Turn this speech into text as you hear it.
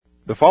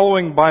The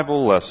following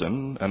Bible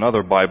lesson and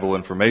other Bible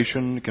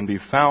information can be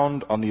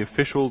found on the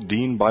official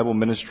Dean Bible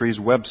Ministries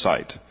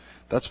website.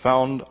 That's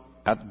found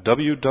at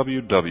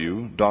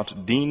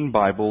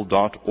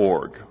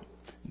www.deanbible.org.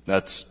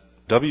 That's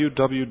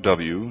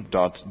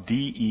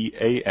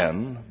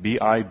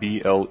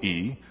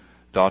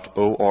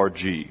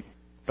www.deanbible.org.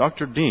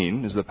 Dr.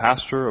 Dean is the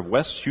pastor of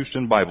West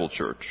Houston Bible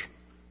Church.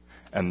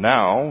 And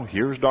now,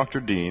 here's Dr.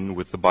 Dean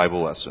with the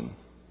Bible lesson.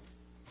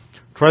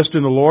 Trust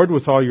in the Lord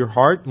with all your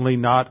heart and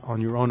lean not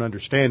on your own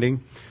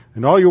understanding.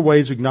 In all your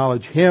ways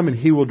acknowledge Him, and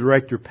He will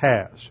direct your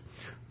paths.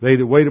 They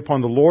that wait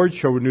upon the Lord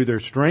shall renew their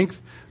strength.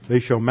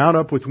 They shall mount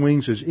up with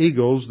wings as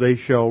eagles. They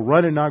shall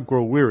run and not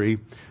grow weary.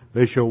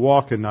 They shall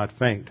walk and not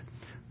faint.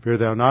 Fear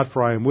thou not,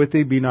 for I am with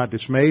thee. Be not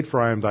dismayed,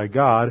 for I am thy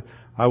God.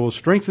 I will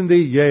strengthen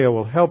thee, yea, I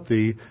will help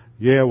thee.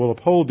 Yea, I will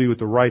uphold thee with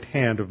the right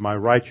hand of my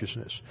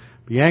righteousness.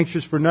 Be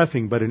anxious for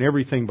nothing, but in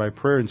everything by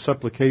prayer and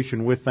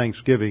supplication with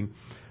thanksgiving.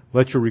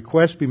 Let your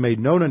requests be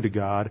made known unto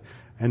God,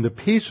 and the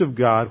peace of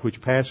God,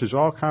 which passes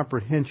all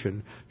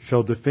comprehension,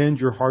 shall defend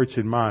your hearts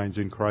and minds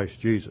in Christ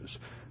Jesus.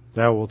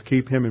 Thou wilt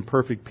keep him in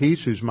perfect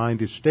peace, whose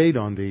mind is stayed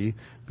on thee,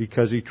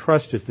 because he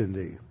trusteth in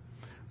thee.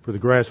 For the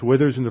grass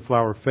withers and the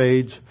flower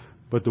fades,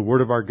 but the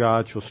word of our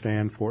God shall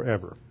stand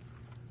forever.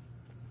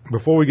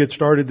 Before we get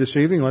started this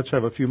evening, let's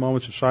have a few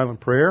moments of silent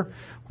prayer.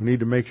 We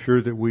need to make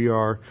sure that we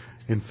are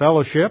in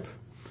fellowship,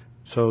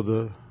 so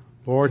the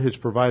Lord has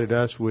provided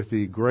us with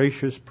the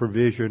gracious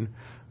provision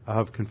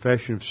of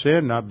confession of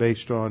sin, not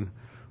based on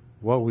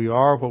what we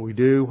are, what we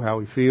do, how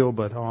we feel,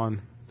 but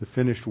on the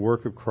finished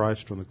work of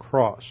Christ on the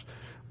cross.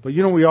 But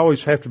we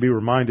always have to be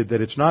reminded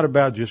that it's not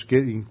about just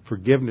getting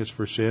forgiveness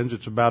for sins,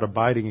 it's about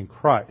abiding in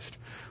Christ,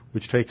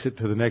 which takes it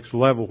to the next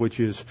level, which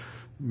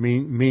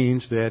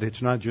means that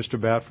it's not just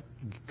about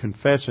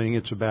confessing,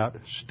 it's about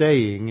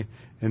staying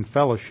in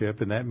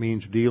fellowship, and that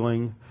means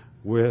dealing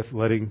with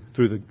letting,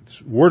 through the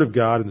Word of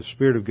God and the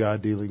Spirit of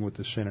God, dealing with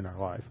the sin in our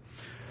life.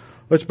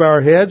 Let's bow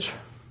our heads.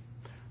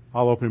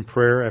 I'll open in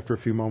prayer after a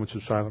few moments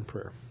of silent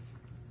prayer.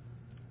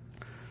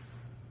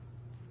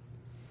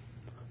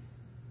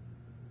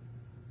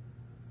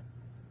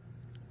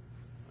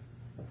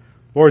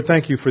 Lord,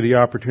 thank you for the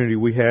opportunity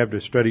we have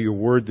to study your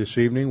Word this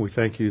evening. We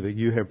thank you that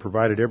you have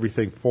provided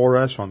everything for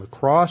us on the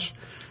cross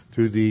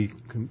through the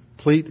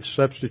complete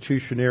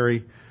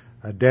substitutionary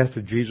death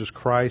of Jesus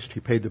Christ.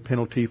 He paid the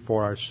penalty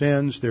for our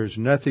sins. There's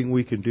nothing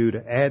we can do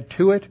to add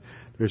to it.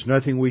 There's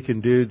nothing we can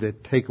do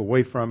that take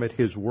away from it.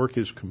 His work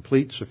is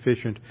complete,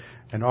 sufficient,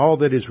 and all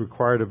that is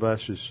required of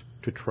us is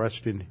to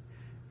trust in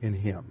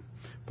Him.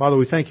 Father,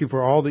 we thank you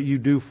for all that you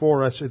do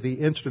for us at the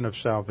instant of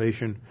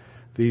salvation,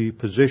 the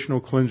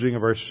positional cleansing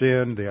of our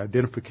sin, the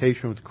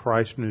identification with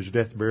Christ in His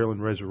death, burial,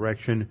 and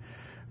resurrection,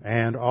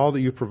 and all that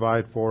you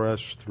provide for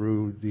us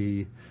through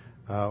the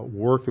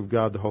work of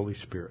God the Holy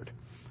Spirit.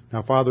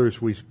 Now, Father, as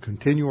we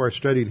continue our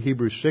study in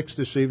Hebrews 6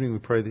 this evening, we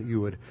pray that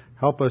you would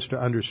help us to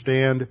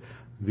understand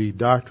the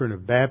doctrine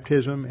of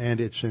baptism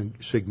and its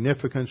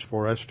significance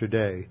for us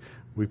today.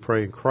 We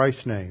pray in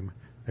Christ's name.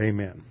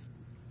 Amen.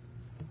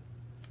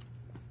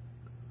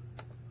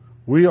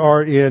 We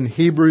are in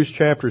Hebrews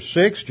chapter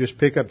 6. Just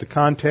pick up the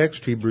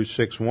context, Hebrews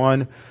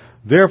 6:1.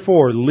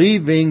 Therefore,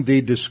 leaving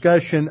the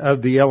discussion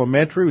of the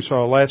elementary, we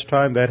saw last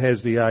time, that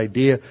has the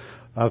idea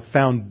of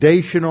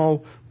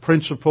foundational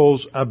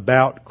principles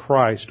about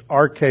Christ.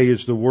 Arche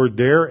is the word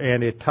there,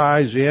 and it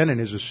ties in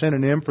and is a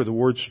synonym for the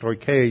word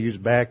stoicheia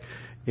used back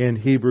in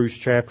Hebrews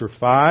chapter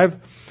 5,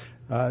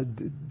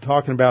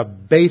 talking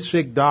about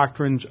basic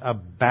doctrines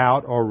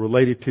about or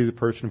related to the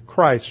person of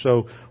Christ.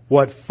 So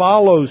what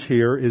follows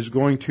here is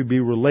going to be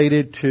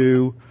related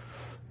to,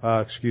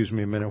 excuse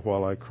me a minute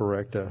while I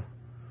correct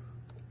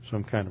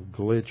some kind of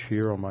glitch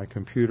here on my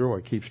computer while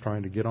it keeps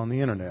trying to get on the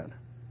internet.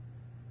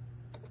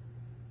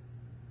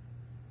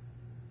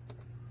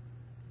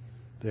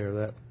 There,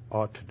 that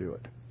ought to do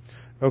it.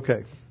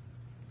 Okay.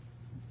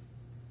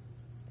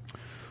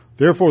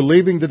 Therefore,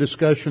 leaving the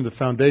discussion of the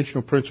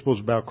foundational principles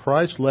about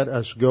Christ, let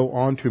us go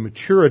on to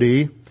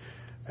maturity.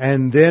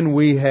 And then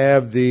we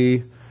have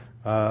the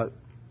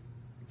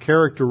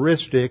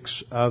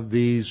characteristics of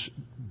these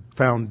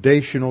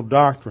foundational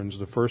doctrines.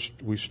 The first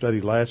we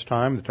studied last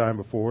time, the time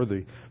before,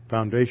 the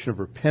foundation of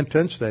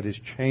repentance, that is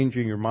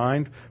changing your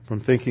mind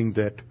from thinking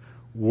that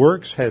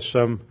works has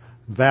some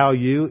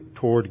value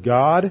toward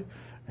God,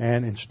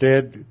 and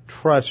instead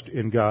trust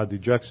in God, the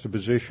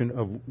juxtaposition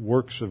of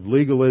works of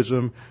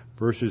legalism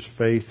versus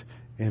faith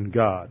in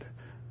God.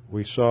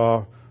 We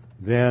saw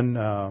then,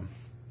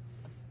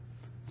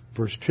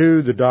 verse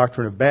 2, the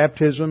doctrine of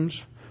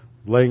baptisms,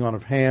 laying on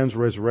of hands,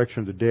 resurrection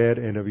of the dead,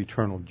 and of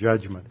eternal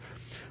judgment.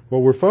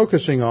 What we're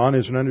focusing on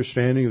is an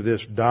understanding of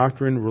this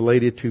doctrine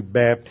related to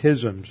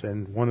baptisms,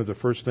 and one of the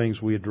first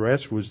things we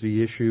addressed was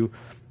the issue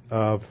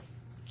of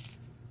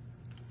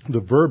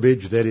the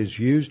verbiage that is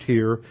used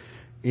here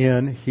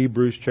in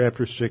Hebrews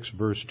chapter 6,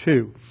 verse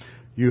 2.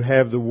 You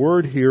have the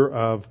word here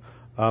of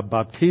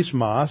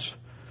baptismos,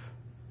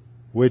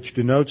 which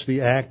denotes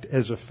the act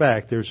as a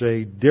fact. There's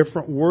a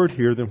different word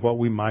here than what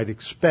we might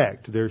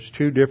expect. There's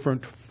two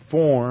different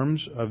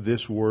forms of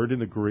this word in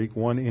the Greek.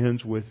 One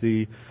ends with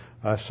the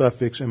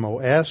suffix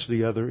mos,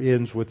 the other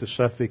ends with the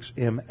suffix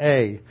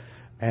ma.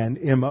 And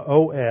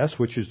mos,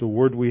 which is the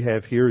word we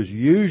have here, is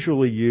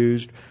usually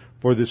used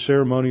for the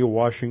ceremonial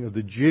washing of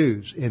the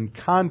Jews, in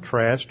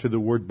contrast to the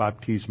word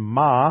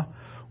baptisma,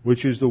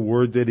 which is the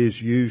word that is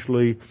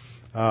usually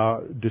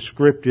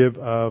descriptive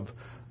of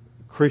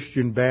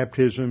Christian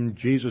baptism,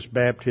 Jesus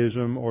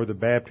baptism, or the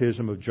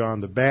baptism of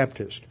John the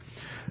Baptist.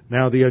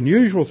 Now, the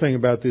unusual thing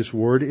about this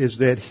word is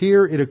that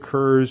here it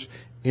occurs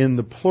in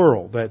the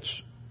plural.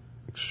 That's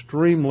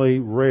extremely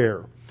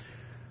rare.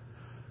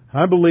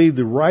 I believe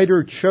the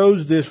writer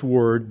chose this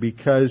word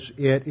because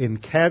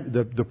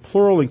the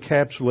plural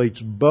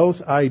encapsulates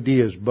both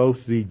ideas,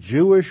 both the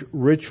Jewish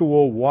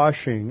ritual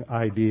washing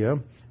idea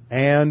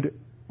and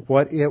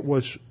what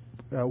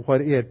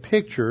it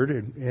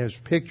pictured, as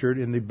pictured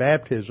in the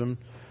baptism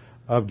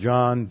of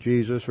John,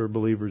 Jesus, or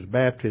believers'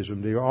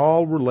 baptism. They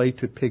all relate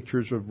to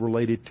pictures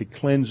related to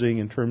cleansing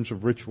in terms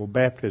of ritual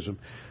baptism.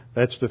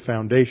 That's the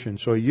foundation.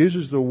 So he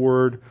uses the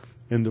word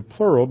in the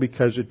plural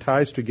because it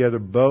ties together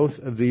both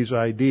of these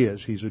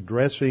ideas. He's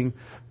addressing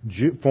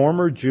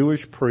former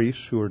Jewish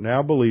priests who are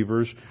now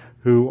believers,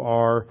 who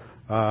are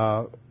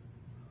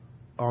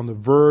on the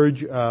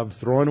verge of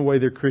throwing away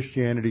their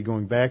Christianity,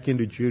 going back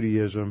into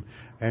Judaism.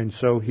 And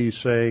so he's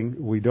saying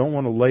we don't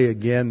want to lay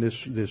again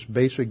this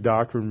basic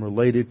doctrine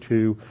related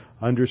to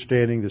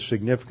understanding the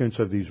significance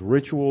of these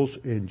rituals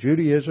in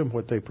Judaism,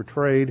 what they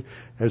portrayed,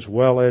 as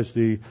well as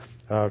the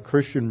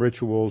Christian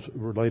rituals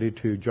related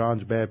to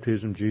John's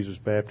baptism, Jesus'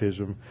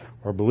 baptism,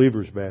 or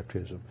believers'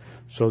 baptism.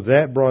 So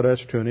that brought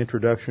us to an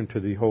introduction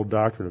to the whole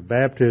doctrine of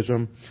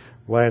baptism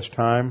last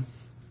time.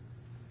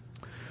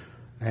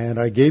 And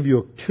I gave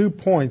you 2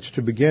 points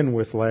to begin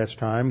with last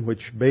time,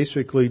 which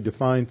basically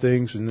define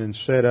things and then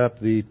set up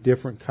the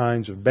different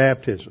kinds of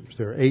baptisms.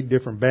 There are 8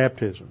 different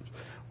baptisms.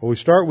 Well, we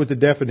start with the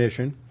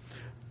definition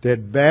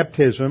that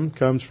baptism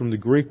comes from the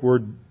Greek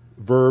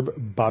verb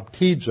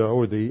baptizo,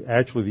 or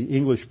the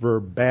English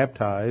verb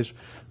baptize,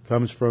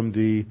 comes from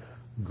the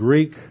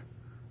Greek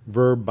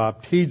verb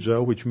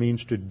baptizo, which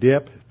means to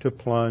dip, to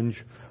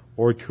plunge,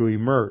 or to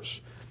immerse.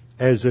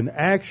 As an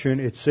action,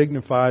 it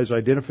signifies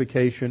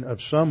identification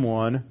of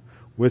someone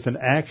with an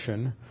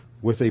action,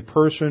 with a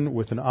person,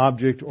 with an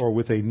object, or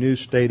with a new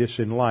status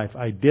in life.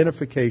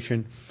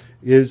 Identification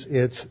is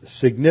its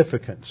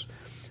significance.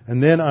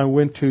 And then I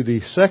went to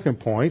the second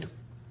point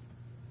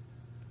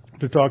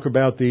to talk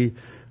about the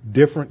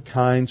different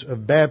kinds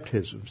of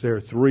baptisms. There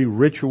are 3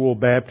 ritual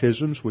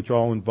baptisms which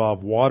all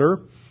involve water,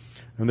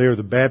 and they are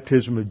the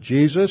baptism of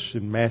Jesus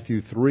in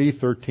Matthew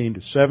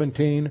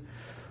 3:13-17,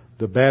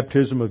 the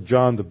baptism of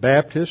John the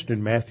Baptist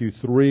in Matthew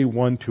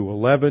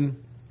 3:1-11,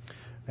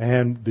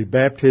 and the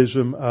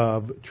baptism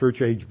of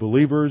church-age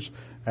believers,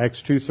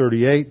 Acts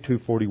 2:38,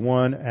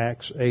 2:41,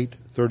 Acts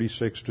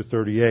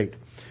 8:36-38.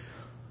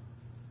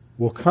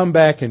 We'll come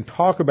back and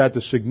talk about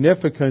the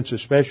significance,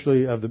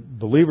 especially of the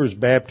believer's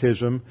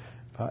baptism,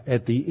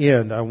 at the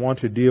end. I want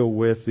to deal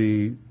with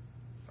the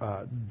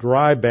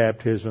dry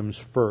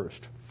baptisms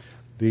first.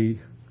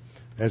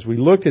 As we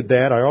looked at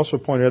that, I also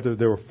pointed out that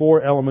there were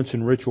 4 elements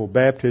in ritual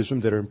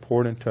baptism that are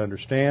important to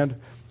understand.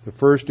 The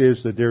first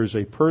is that there is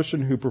a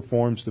person who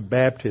performs the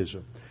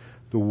baptism.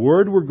 The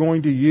word we're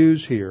going to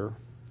use here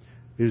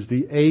is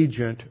the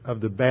agent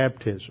of the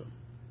baptism.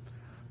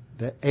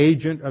 The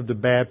agent of the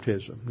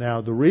baptism.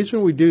 Now, the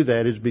reason we do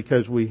that is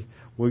because we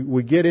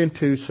get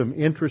into some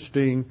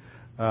interesting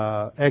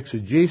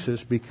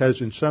exegesis,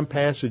 because in some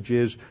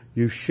passages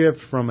you shift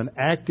from an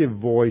active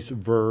voice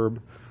verb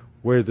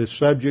where the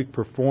subject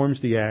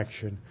performs the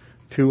action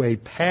to a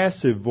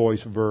passive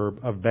voice verb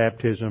of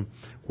baptism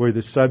where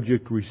the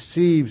subject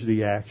receives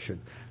the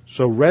action.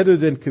 So rather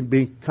than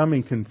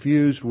becoming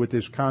confused with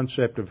this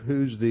concept of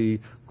who's the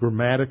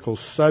grammatical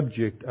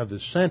subject of the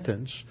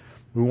sentence,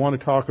 we want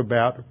to talk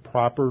about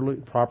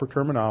proper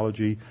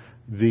terminology,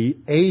 the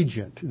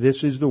agent.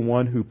 This is the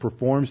one who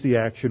performs the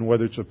action,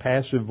 whether it's a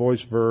passive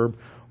voice verb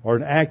or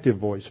an active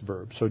voice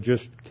verb. So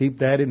just keep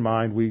that in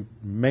mind. We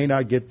may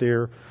not get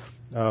there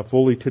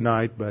fully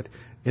tonight, but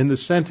in the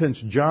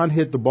sentence, John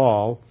hit the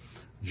ball,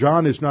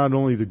 John is not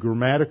only the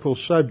grammatical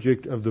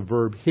subject of the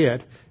verb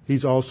hit,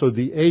 he's also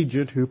the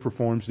agent who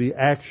performs the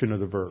action of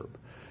the verb.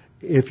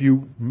 If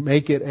you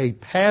make it a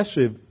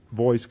passive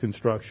voice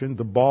construction,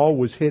 the ball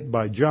was hit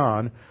by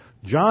John,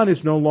 John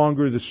is no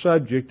longer the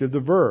subject of the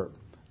verb.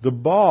 The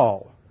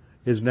ball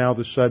is now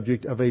the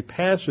subject of a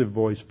passive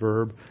voice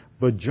verb,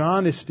 but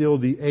John is still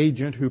the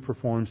agent who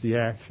performs the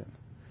action.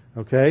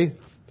 Okay?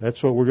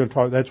 That's what we're going to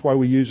talk. That's why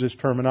we use this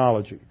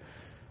terminology.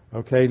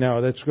 Okay,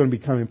 now that's going to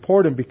become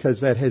important because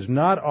that has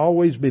not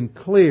always been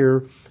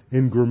clear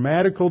in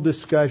grammatical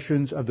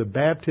discussions of the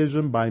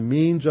baptism by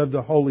means of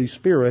the Holy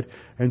Spirit,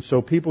 and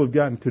so people have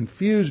gotten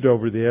confused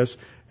over this,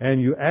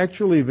 and you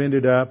actually have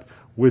ended up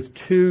with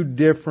 2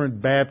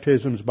 different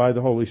baptisms by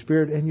the Holy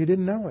Spirit, and you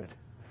didn't know it.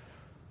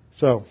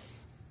 So,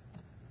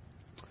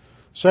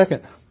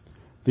 second,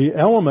 the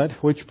element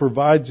which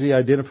provides the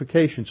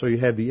identification. So you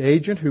have the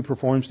agent who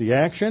performs the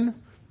action,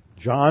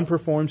 John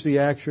performs the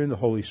action. The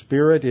Holy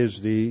Spirit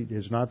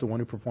is not the one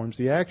who performs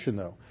the action,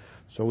 though.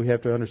 So we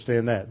have to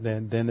understand that.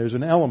 Then there's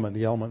an element.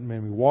 The element may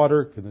be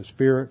water, and the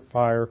Spirit,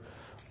 fire.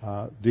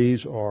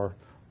 These are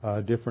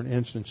different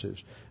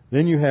instances.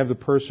 Then you have the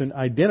person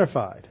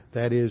identified.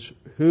 That is,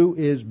 who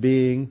is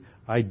being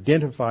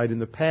identified in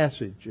the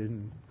passage.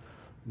 In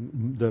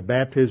the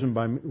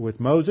baptism with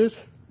Moses,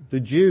 the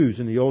Jews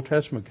in the Old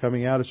Testament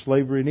coming out of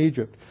slavery in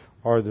Egypt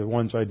are the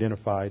ones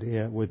identified.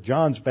 And with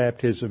John's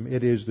baptism,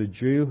 it is the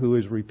Jew who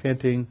is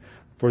repenting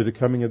for the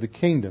coming of the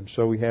kingdom.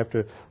 So we have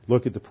to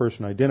look at the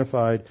person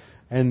identified.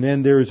 And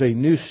then there is a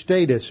new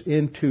status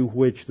into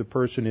which the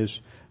person is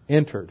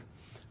entered.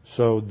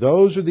 So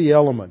those are the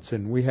elements,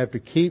 and we have to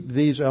keep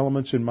these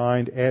elements in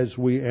mind as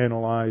we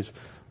analyze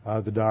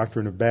the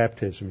doctrine of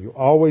baptism. You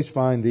always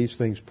find these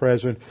things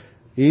present,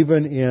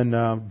 even in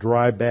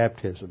dry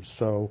baptism.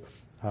 So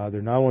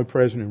they're not only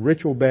present in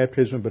ritual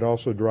baptism, but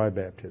also dry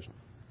baptism.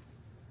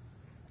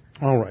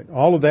 All right,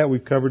 all of that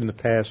we've covered in the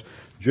past.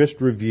 Just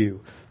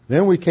review.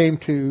 Then we come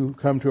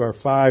to our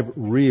 5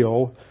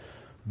 real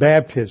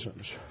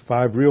baptisms.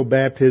 5 real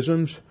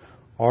baptisms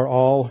are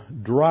all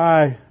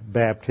dry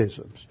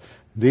baptisms.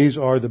 These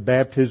are the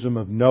baptism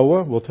of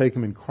Noah. We'll take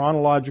them in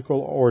chronological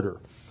order.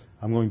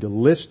 I'm going to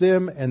list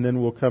them, and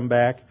then we'll come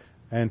back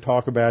and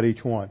talk about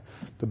each one.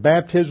 The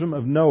baptism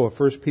of Noah,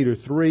 1 Peter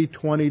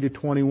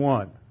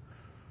 3:20-21.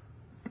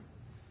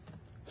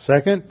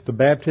 Second, the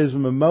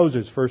baptism of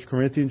Moses, 1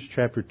 Corinthians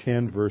chapter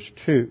 10, verse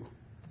 2.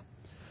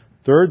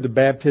 Third, the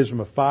baptism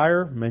of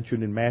fire,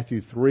 mentioned in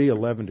Matthew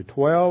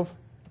 3:11-12.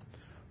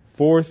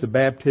 Fourth, the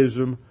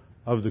baptism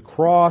of the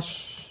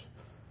cross.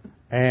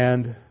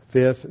 And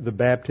fifth, the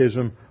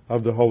baptism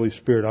of the Holy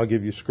Spirit. I'll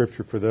give you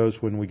scripture for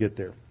those when we get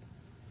there.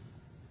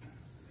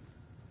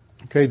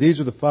 Okay,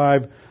 these are the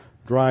 5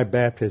 dry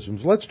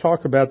baptisms. Let's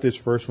talk about this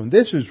first one.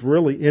 This is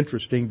really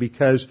interesting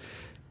because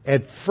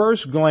at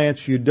first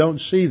glance you don't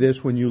see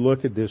this when you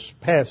look at this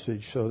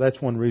passage. So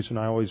that's one reason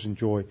I always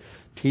enjoy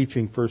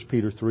teaching 1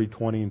 Peter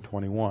 3:20 and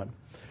 21.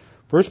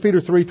 1 Peter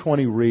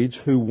 3:20 reads,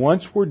 "Who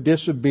once were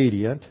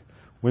disobedient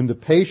when the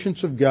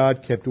patience of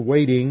God kept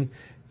waiting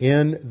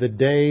in the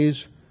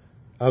days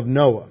of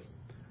Noah."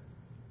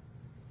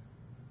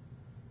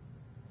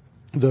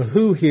 The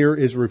who here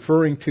is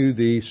referring to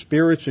the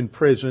spirits in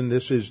prison.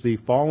 This is the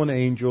fallen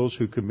angels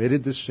who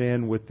committed the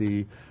sin with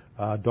the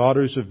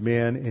daughters of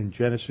men in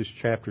Genesis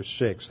chapter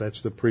 6.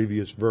 That's the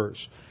previous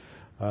verse.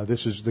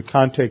 This is the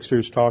context here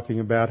is talking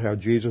about how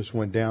Jesus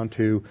went down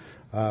to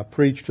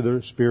preach to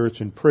the spirits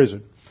in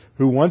prison,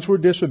 who once were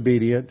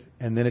disobedient,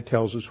 and then it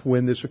tells us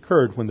when this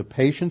occurred, when the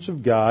patience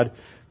of God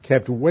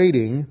kept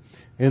waiting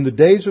in the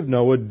days of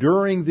Noah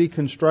during the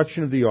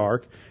construction of the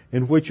ark,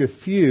 in which a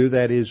few,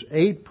 that is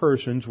 8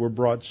 persons, were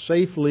brought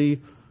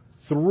safely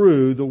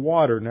through the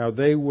water. Now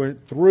they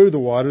went through the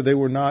water, they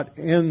were not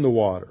in the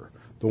water.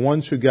 The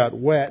ones who got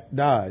wet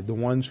died. The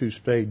ones who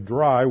stayed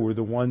dry were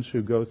the ones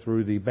who go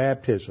through the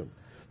baptism.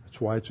 That's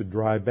why it's a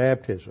dry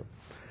baptism.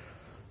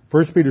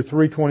 1 Peter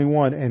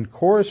 3:21, "And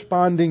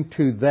corresponding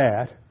to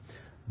that,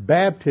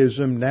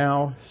 baptism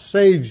now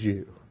saves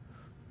you."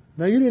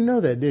 Now you didn't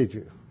know that, did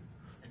you?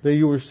 That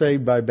you were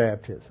saved by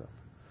baptism.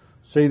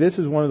 See, this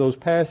is one of those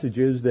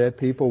passages that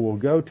people will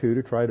go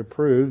to try to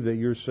prove that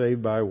you're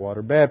saved by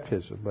water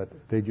baptism, but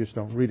they just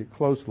don't read it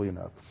closely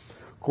enough.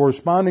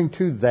 Corresponding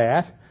to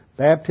that,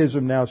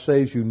 baptism now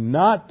saves you,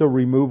 not the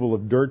removal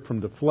of dirt from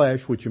the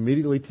flesh, which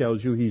immediately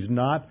tells you he's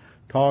not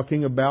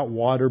talking about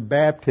water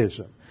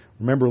baptism.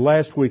 Remember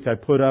last week I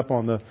put up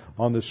on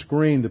the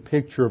screen the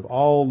picture of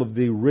all of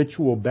the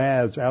ritual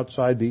baths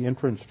outside the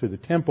entrance to the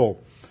temple.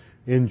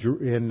 In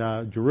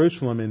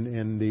Jerusalem,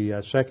 in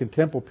the Second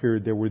Temple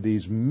period, there were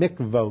these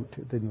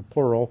mikvot, in the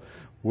plural,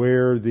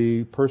 where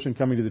the person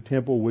coming to the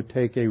temple would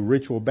take a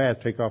ritual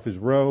bath, take off his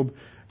robe,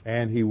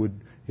 and he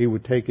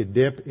would take a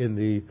dip in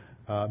the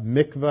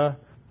mikvah,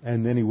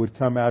 and then he would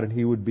come out and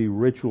he would be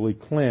ritually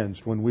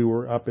cleansed. When we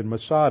were up in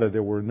Masada,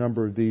 there were a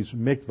number of these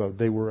mikvot.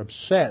 They were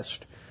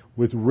obsessed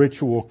with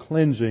ritual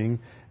cleansing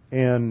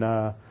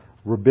in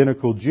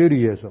rabbinical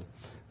Judaism.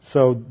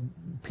 So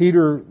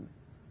Peter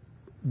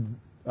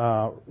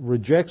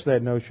rejects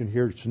that notion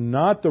here. It's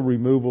not the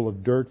removal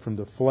of dirt from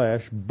the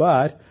flesh,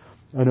 but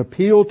an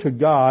appeal to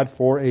God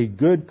for a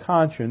good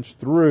conscience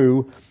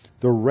through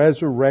the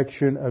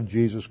resurrection of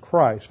Jesus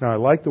Christ. Now, I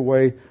like the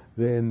way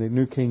in the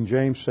New King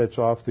James sets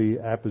off the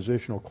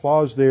appositional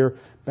clause there.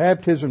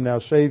 Baptism now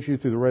saves you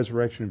through the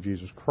resurrection of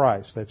Jesus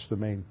Christ. That's the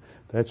main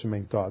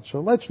thought. So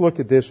let's look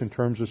at this in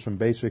terms of some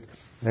basic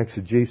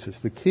exegesis.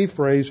 The key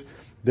phrase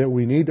that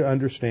we need to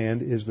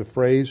understand is the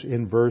phrase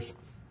in verse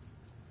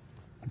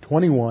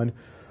 21,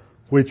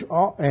 which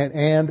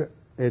and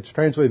it's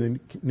translated in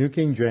New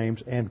King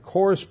James, and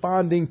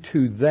corresponding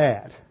to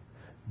that,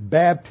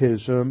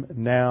 baptism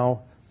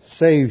now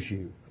saves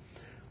you.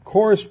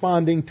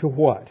 Corresponding to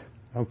what?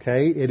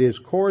 Okay, it is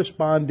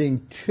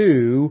corresponding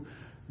to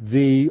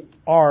the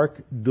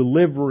ark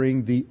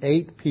delivering the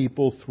 8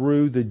 people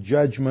through the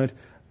judgment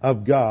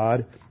of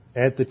God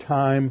at the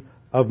time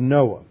of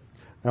Noah.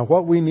 Now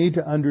what we need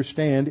to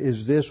understand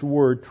is this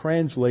word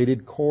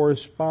translated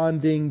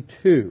corresponding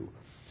to.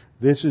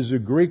 This is a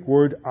Greek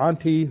word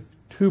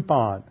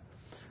antitupon,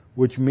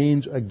 which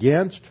means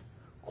against,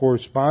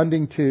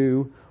 corresponding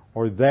to,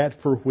 or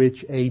that for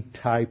which a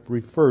type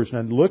refers.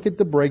 Now look at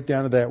the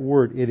breakdown of that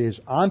word. It is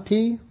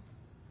antitupon.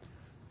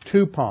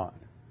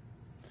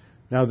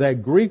 Now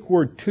that Greek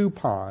word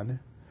tupon,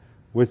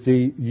 with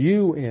the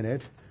U in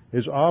it,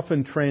 is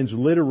often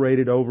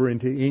transliterated over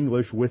into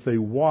English with a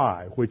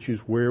Y, which is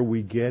where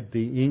we get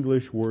the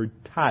English word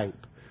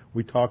type.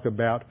 We talk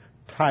about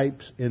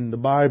types in the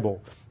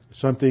Bible.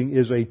 Something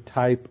is a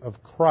type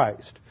of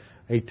Christ.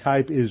 A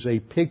type is a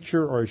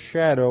picture or a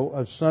shadow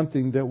of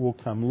something that will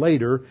come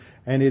later,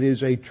 and it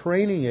is a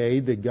training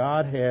aid that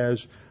God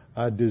has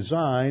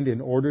designed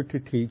in order to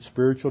teach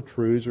spiritual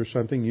truths or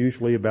something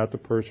usually about the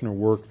person or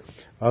work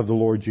of the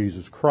Lord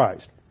Jesus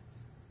Christ.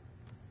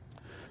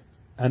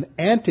 An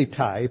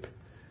antitype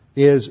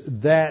is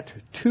that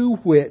to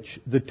which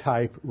the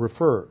type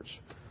refers.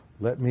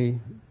 Let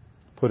me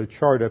put a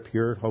chart up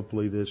here.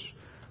 Hopefully this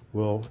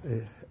will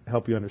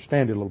help you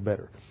understand it a little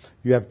better.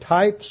 You have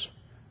types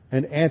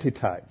and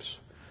antitypes.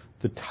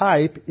 The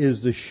type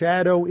is the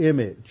shadow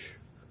image.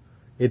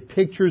 It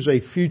pictures a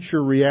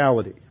future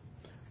reality.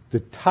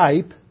 The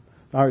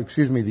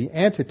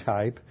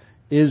antitype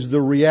is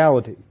the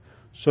reality.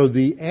 So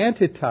the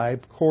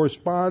antitype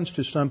corresponds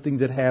to something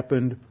that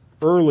happened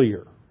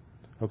earlier.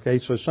 Okay,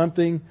 so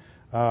something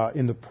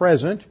in the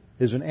present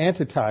is an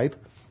antitype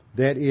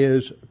that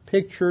is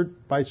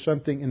pictured by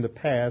something in the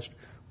past,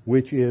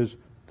 which is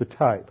the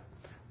type.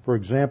 For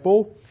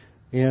example,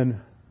 in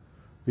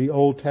the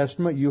Old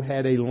Testament, you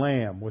had a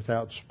lamb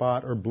without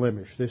spot or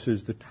blemish. This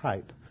is the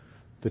type.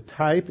 The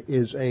type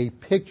is a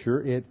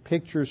picture. It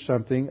pictures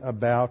something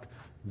about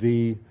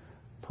the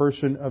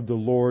person of the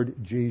Lord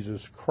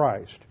Jesus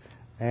Christ.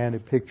 And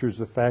it pictures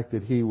the fact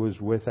that He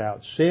was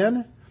without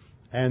sin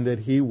and that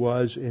He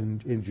was,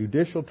 in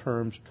judicial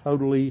terms,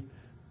 totally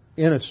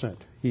innocent.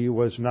 He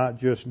was not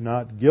just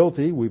not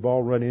guilty. We've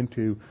all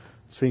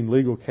seen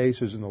legal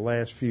cases in the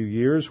last few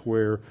years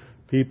where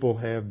people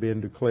have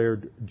been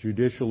declared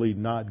judicially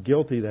not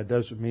guilty. That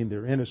doesn't mean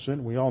they're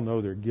innocent. We all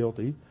know they're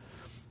guilty.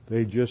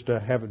 They just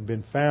haven't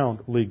been found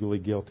legally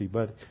guilty.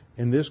 But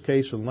in this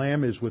case, a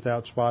lamb is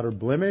without spot or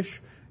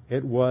blemish.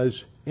 It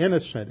was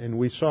innocent. And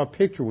we saw a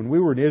picture when we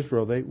were in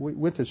Israel. We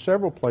went to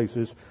several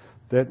places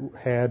that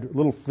had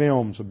little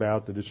films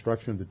about the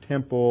destruction of the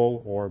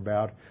temple or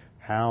about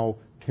how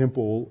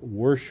temple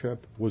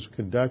worship was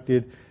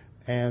conducted.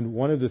 And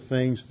one of the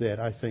things that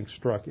I think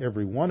struck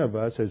every one of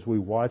us as we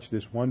watched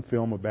this one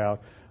film about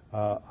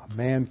a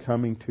man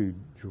coming to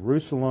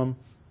Jerusalem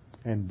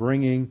and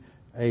bringing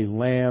a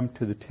lamb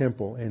to the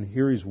temple. And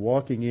here he's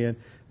walking in,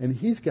 and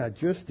he's got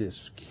just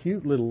this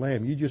cute little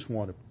lamb. You just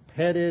want to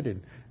pet it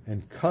and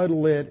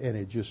cuddle it, and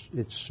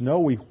it's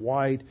snowy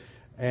white,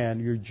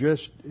 and it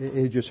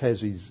just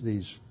has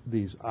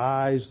these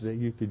eyes that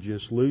you could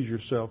just lose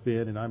yourself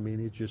in. And I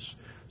mean, it just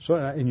so,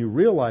 and you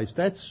realize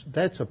that's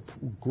a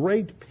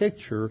great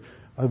picture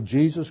of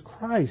Jesus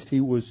Christ.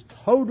 He was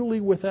totally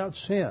without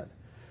sin.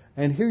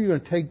 And here you're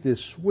going to take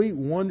this sweet,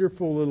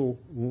 wonderful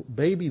little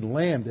baby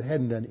lamb that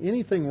hadn't done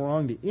anything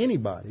wrong to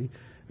anybody,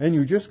 and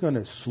you're just going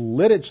to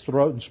slit its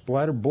throat and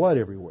splatter blood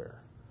everywhere.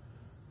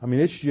 I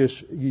mean,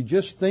 you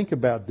just think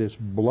about this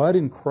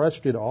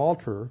blood-encrusted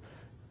altar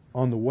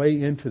on the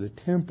way into the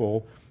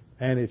temple,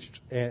 and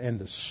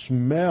the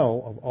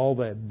smell of all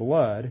that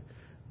blood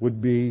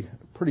would be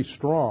pretty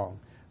strong.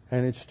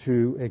 And it's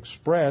to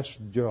express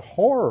the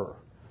horror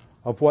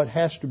of what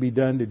has to be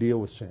done to deal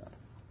with sin.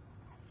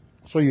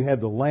 So you have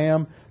the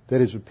lamb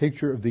that is a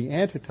picture of the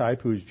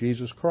antitype, who is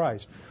Jesus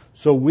Christ.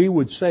 So we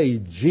would say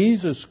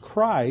Jesus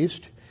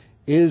Christ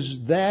is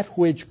that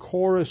which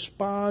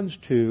corresponds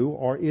to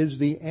or is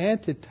the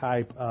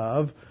antitype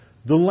of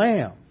the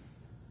lamb.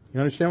 You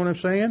understand what I'm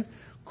saying?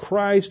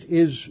 Christ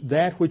is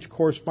that which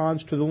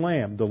corresponds to the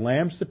lamb. The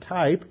lamb's the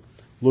type,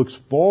 looks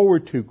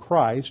forward to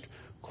Christ.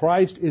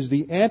 Christ is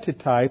the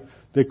antitype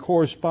that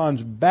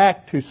corresponds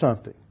back to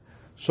something.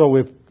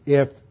 So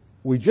if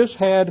we just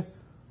had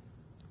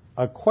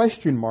a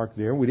question mark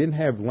there, we didn't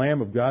have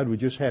Lamb of God, we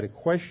just had a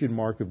question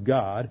mark of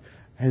God,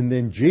 and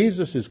then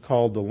Jesus is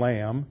called the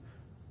Lamb,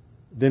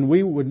 then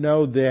we would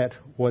know that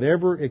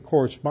whatever it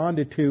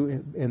corresponded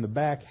to in the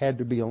back had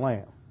to be a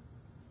lamb.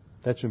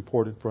 That's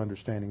important for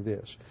understanding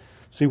this.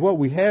 See, what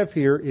we have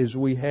here is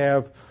we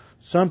have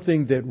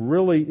something that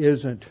really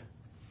isn't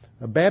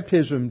a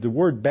baptism. The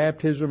word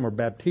baptism or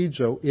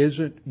baptizo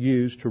isn't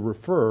used to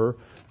refer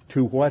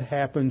to what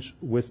happens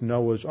with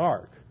Noah's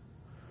Ark.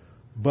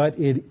 But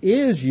it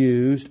is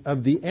used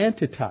of the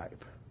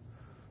antitype.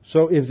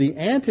 So if the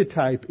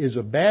antitype is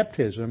a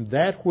baptism,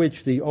 that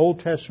which the Old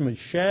Testament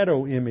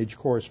shadow image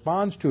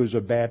corresponds to is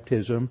a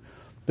baptism,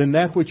 then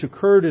that which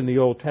occurred in the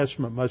Old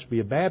Testament must be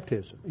a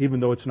baptism, even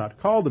though it's not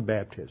called a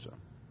baptism.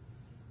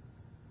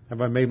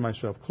 Have I made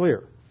myself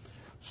clear?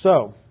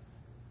 So,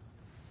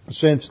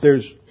 since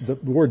the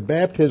word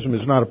baptism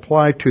is not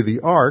applied to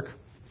the ark,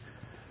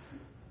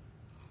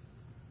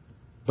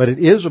 But it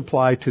is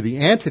applied to the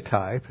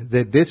antitype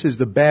that this is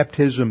the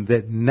baptism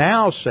that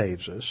now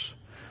saves us.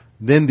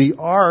 Then the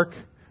ark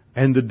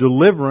and the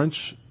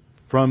deliverance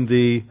from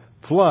the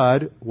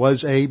flood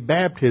was a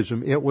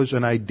baptism. It was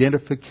an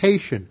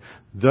identification.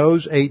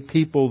 Those 8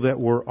 people that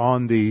were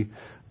on the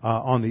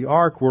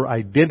ark were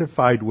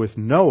identified with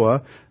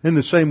Noah in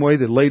the same way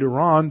that later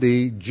on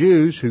the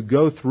Jews who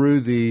go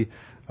through the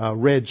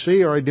Red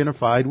Sea are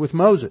identified with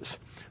Moses.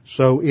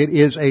 So it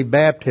is a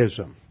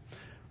baptism.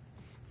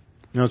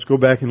 Now let's go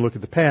back and look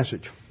at the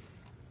passage.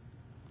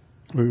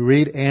 We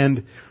read,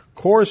 and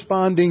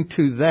corresponding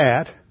to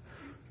that,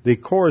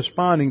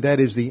 that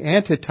is the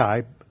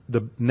antitype,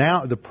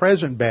 the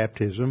present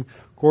baptism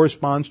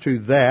corresponds to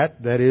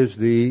that is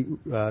the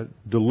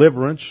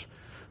deliverance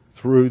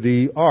through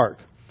the ark.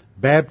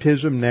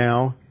 Baptism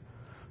now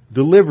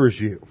delivers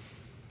you.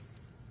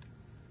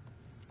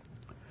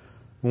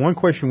 One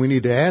question we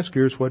need to ask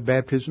here is, what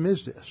baptism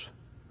is this?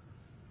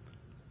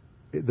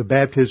 The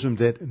baptism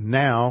that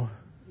now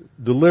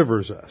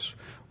delivers us.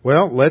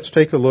 Well, let's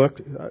take a look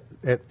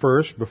at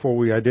first, before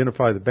we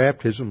identify the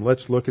baptism,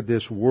 let's look at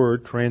this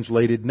word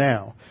translated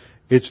now.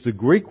 It's the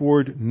Greek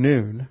word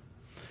nun,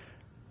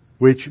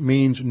 which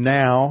means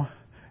now,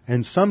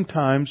 and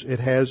sometimes it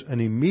has an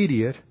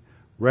immediate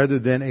rather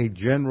than a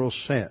general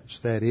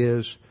sense. That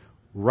is,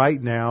 right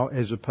now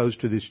as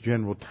opposed to this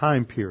general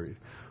time period.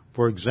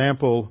 For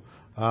example,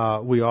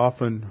 we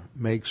often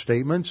make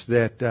statements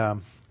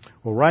that,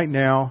 right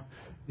now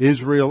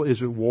Israel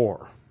is at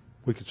war.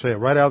 We could say it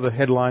right out of the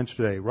headlines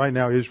today. Right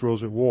now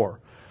Israel's at war.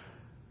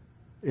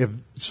 If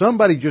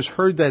somebody just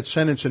heard that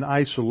sentence in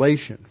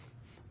isolation,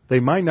 they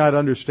might not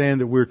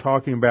understand that we're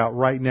talking about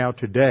right now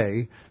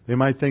today. They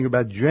might think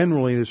about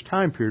generally this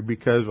time period,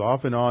 because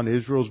off and on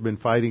Israel's been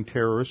fighting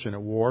terrorists and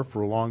at war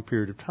for a long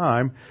period of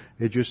time.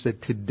 It's just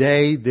that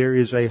today there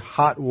is a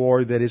hot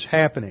war that is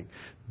happening.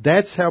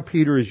 That's how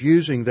Peter is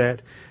using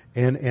that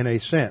in a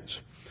sense.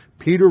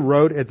 Peter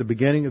wrote at the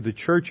beginning of the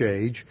church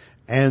age,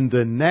 and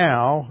the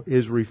now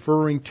is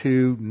referring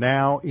to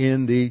now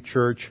in the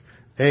church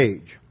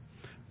age.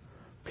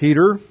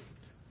 Peter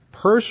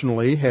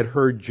personally had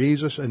heard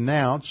Jesus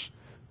announce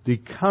the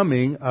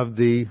coming of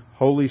the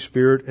Holy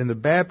Spirit and the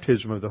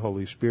baptism of the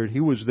Holy Spirit. He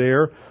was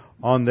there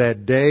on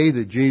that day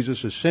that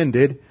Jesus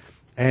ascended,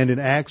 and in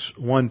Acts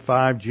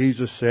 1:5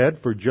 Jesus said,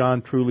 "For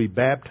John truly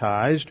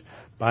baptized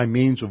by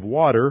means of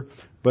water,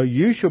 but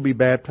you shall be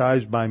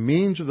baptized by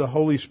means of the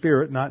Holy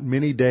Spirit not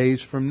many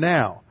days from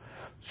now."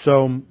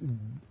 So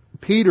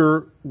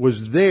Peter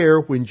was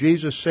there when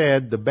Jesus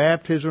said the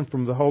baptism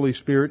from the Holy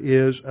Spirit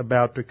is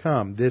about to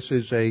come. This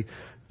is a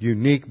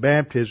unique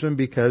baptism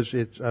because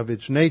it's of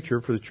its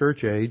nature for the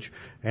church age,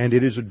 and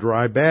it is a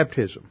dry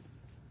baptism.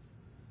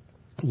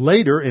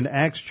 Later in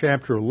Acts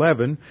chapter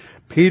 11,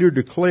 Peter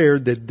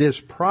declared that this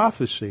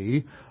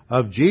prophecy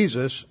of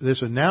Jesus,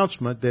 this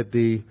announcement that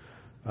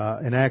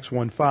in Acts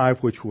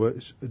 1:5, which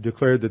was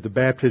declared that the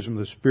baptism of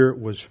the Spirit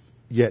was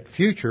yet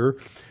future,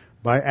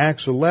 by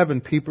Acts 11,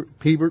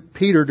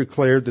 Peter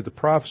declared that the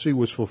prophecy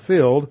was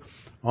fulfilled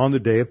on the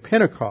day of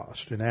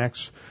Pentecost. In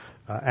Acts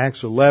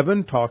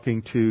 11,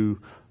 talking to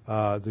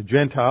the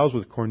Gentiles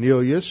with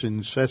Cornelius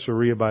in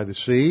Caesarea by the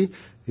sea,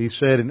 he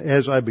said, "And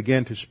as I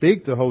began to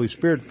speak, the Holy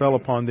Spirit fell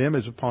upon them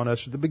as upon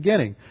us at the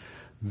beginning.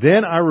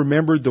 Then I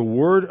remembered the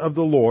word of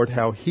the Lord,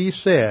 how he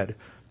said,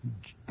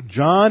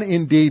 John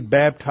indeed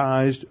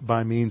baptized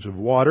by means of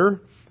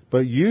water,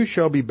 but you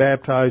shall be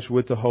baptized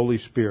with the Holy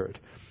Spirit.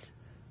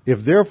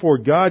 If therefore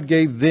God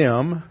gave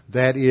them,"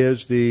 that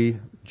is the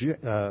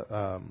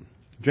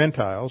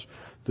Gentiles,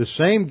 "the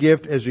same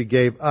gift as he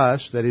gave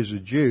us," that is the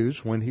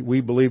Jews, when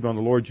we believed on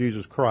the Lord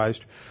Jesus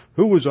Christ,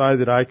 "who was I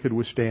that I could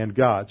withstand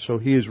God?" So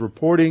he is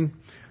reporting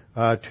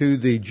to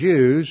the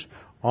Jews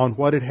on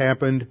what had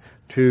happened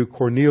to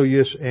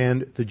Cornelius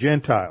and the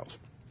Gentiles.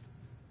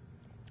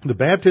 The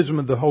baptism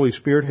of the Holy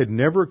Spirit had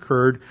never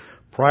occurred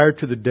prior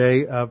to the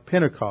day of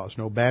Pentecost.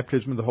 No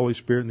baptism of the Holy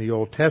Spirit in the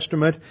Old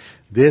Testament.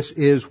 This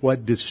is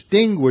what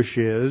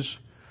distinguishes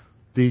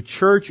the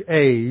church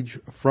age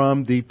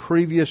from the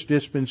previous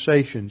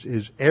dispensations,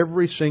 is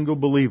every single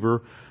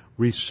believer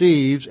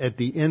receives at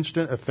the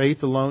instant of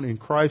faith alone in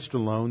Christ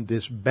alone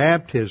this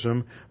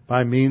baptism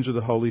by means of the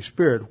Holy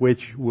Spirit,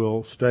 which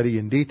we'll study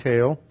in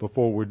detail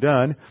before we're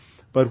done.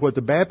 But what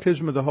the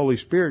baptism of the Holy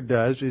Spirit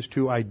does is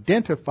to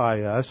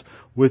identify us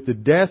with the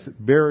death,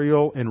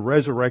 burial, and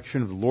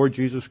resurrection of the Lord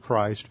Jesus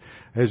Christ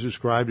as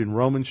described in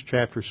Romans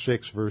chapter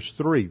 6 verse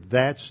 3.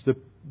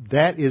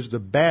 That is the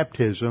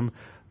baptism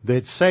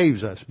that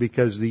saves us,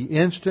 because the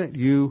instant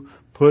you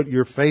put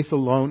your faith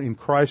alone in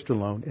Christ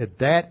alone, at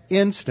that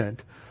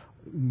instant,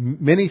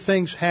 many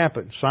things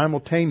happen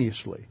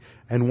simultaneously.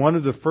 And one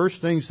of the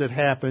first things that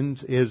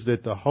happens is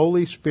that the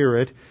Holy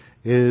Spirit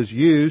is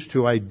used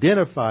to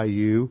identify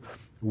you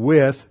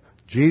with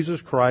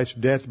Jesus Christ's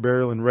death,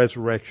 burial, and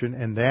resurrection,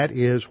 and that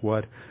is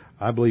what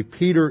I believe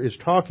Peter is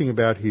talking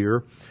about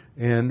here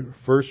in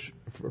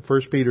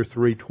 1 Peter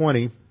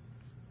 3:21,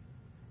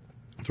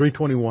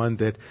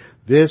 that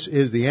this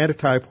is the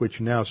antitype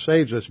which now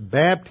saves us,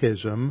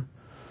 baptism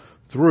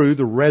through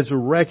the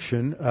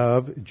resurrection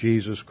of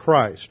Jesus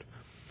Christ.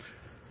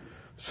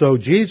 So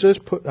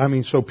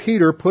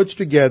Peter puts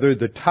together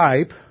the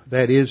type,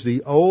 that is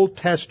the Old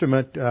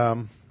Testament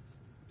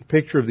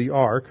picture of the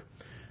ark,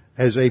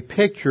 as a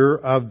picture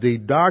of the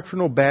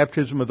doctrinal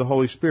baptism of the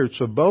Holy Spirit.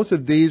 So both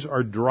of these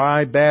are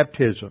dry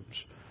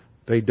baptisms.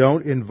 They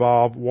don't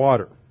involve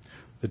water.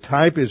 The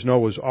type is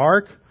Noah's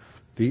ark.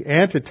 The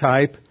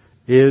antitype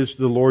is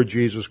the Lord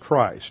Jesus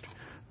Christ.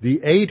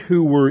 The 8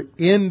 who were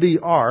in the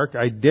ark,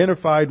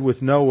 identified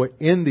with Noah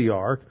in the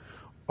ark,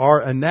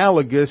 are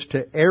analogous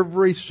to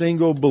every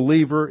single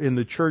believer in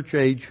the church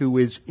age who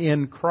is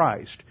in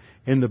Christ.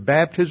 In the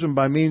baptism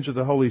by means of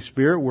the Holy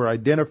Spirit, we're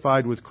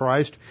identified with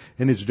Christ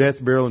in His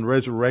death, burial, and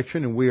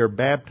resurrection, and we are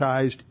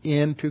baptized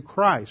into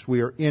Christ.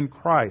 We are in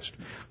Christ.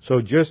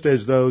 So just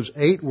as those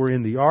 8 were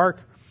in the ark,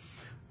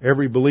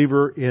 every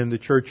believer in the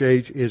church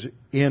age is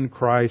in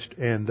Christ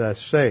and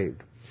thus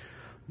saved.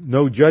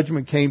 No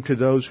judgment came to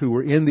those who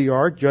were in the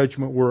ark.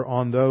 Judgment were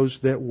on those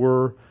that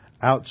were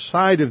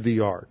outside of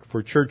the ark.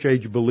 For church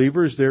age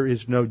believers, there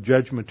is no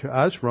judgment to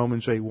us.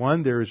 Romans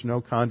 8:1, there is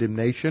no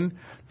condemnation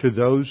to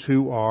those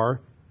who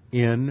are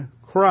in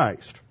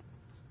Christ.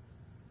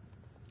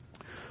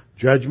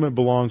 Judgment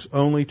belongs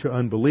only to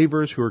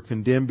unbelievers who are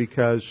condemned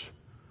because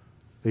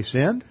they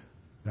sinned?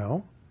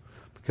 No.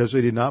 Because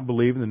they did not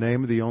believe in the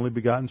name of the only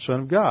begotten Son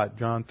of God.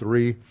 John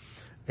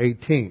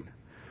 3:18.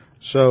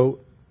 So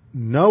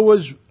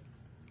Noah's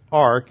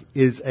ark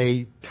is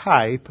a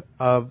type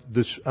of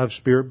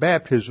spirit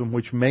baptism,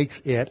 which makes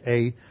it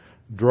a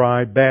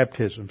dry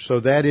baptism.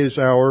 So that is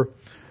our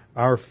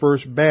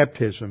first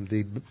baptism.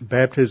 The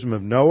baptism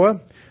of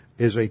Noah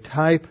is a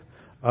type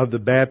of the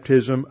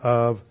baptism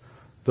of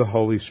the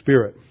Holy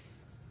Spirit.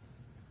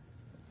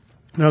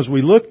 Now, as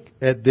we look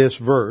at this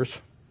verse,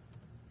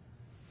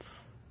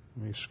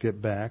 let me skip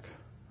back.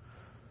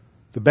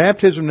 The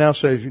baptism now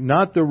says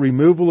not the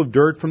removal of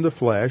dirt from the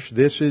flesh.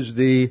 This is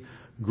the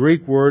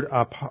Greek word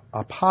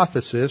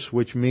apothesis,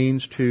 which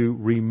means to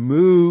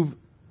remove.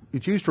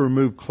 It's used to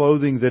remove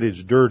clothing that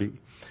is dirty.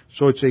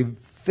 So it's a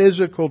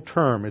physical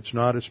term. It's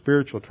not a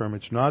spiritual term.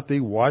 It's not the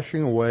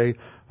washing away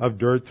of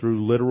dirt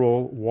through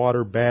literal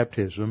water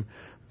baptism,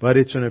 but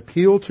it's an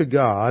appeal to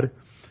God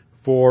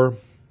for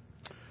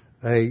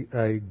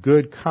a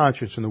good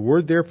conscience. And the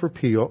word there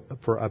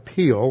for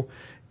appeal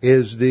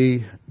is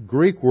the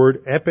Greek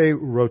word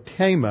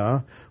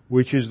epirotema,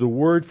 which is the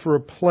word for a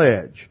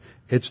pledge.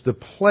 It's the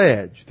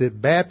pledge that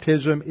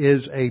baptism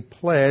is a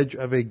pledge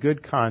of a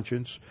good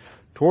conscience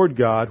toward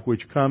God,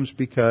 which comes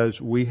because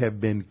we have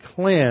been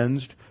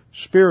cleansed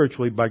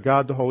spiritually by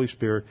God the Holy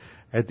Spirit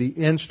at the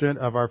instant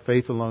of our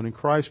faith alone in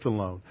Christ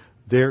alone.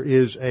 There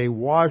is a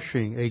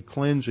washing, a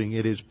cleansing.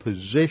 It is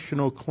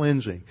positional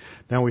cleansing.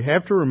 Now we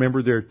have to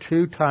remember there are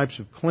 2 types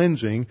of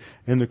cleansing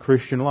in the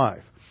Christian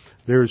life.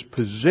 There is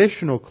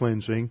positional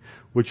cleansing,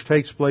 which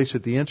takes place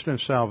at the instant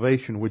of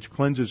salvation, which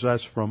cleanses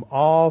us from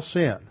all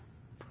sin.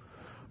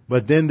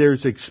 But then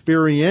there's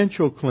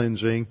experiential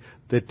cleansing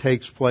that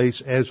takes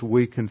place as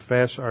we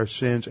confess our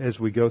sins as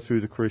we go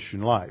through the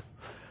Christian life.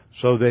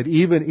 So that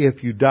even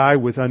if you die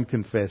with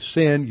unconfessed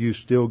sin, you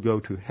still go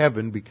to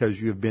heaven because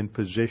you have been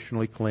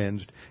positionally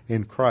cleansed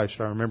in Christ.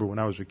 I remember when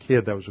I was a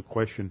kid, that was a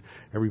question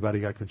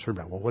everybody got concerned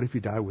about. Well, what if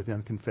you die with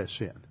unconfessed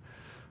sin?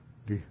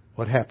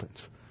 What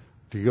happens?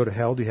 Do you go to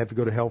hell? Do you have to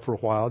go to hell for a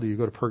while? Do you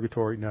go to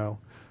purgatory? No.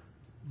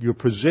 You're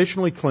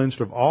positionally cleansed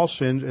of all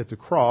sins at the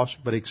cross,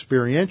 but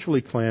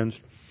experientially cleansed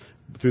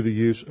through the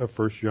use of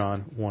 1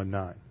 John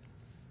 1:9.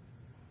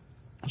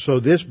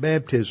 So this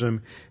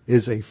baptism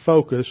is a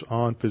focus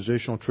on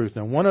positional truth.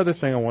 Now, one other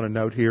thing I want to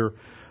note here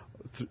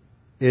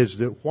is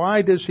that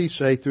why does he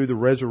say through the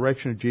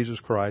resurrection of Jesus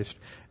Christ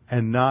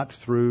and not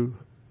through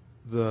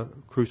the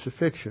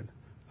crucifixion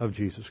of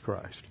Jesus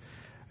Christ?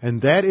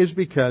 And that is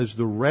because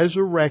the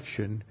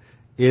resurrection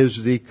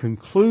is the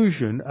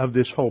conclusion of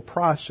this whole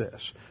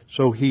process.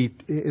 So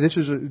this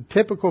is a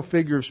typical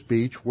figure of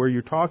speech where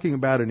you're talking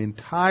about the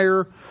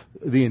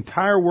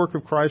entire work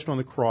of Christ on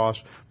the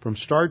cross from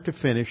start to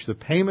finish. The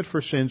payment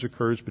for sins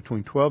occurs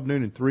between 12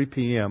 noon and 3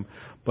 p.m.,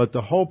 but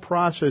the whole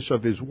process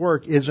of His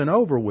work isn't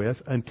over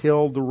with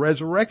until the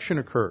resurrection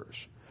occurs.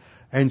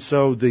 And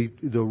so the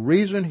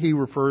reason he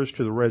refers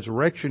to the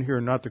resurrection here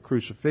and not the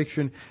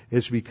crucifixion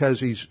is because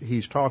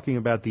he's talking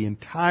about the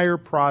entire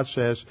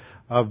process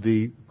of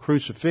the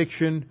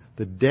crucifixion,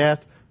 the death,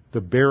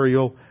 the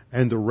burial,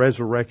 and the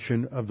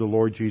resurrection of the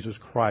Lord Jesus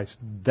Christ.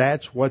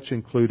 That's what's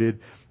included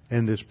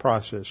in this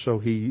process. So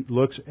he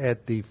looks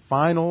at the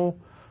final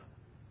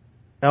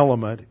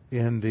element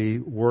in the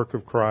work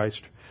of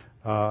Christ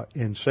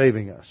in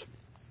saving us.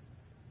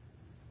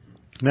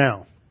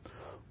 Now,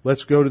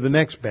 let's go to the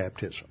next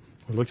baptism.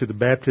 We looked at the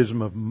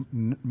baptism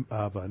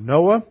of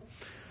Noah,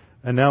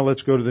 and now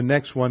let's go to the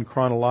next one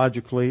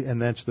chronologically,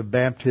 and that's the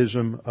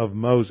baptism of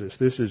Moses.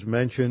 This is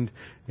mentioned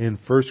in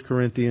 1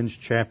 Corinthians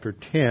chapter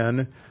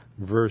 10,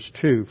 verse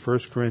 2. 1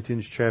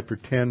 Corinthians chapter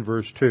 10,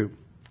 verse 2.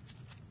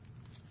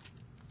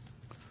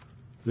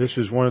 This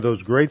is one of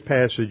those great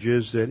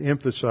passages that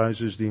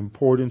emphasizes the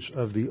importance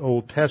of the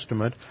Old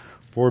Testament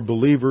for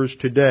believers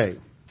today.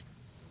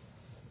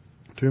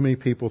 Too many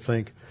people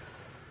think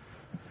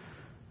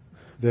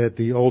that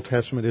the Old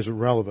Testament isn't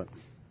relevant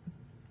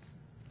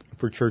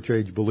for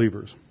church-age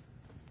believers.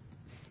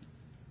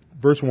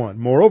 Verse 1,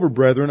 Moreover,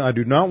 brethren, I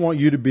do not want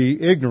you to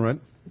be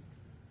ignorant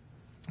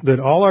that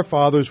all our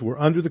fathers were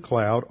under the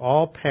cloud,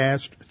 all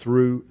passed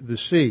through the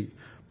sea.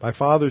 By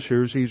fathers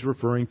here, he's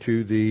referring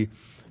to the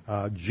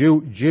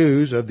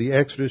Jews of the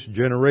Exodus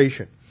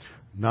generation,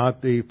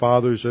 not the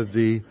fathers of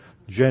the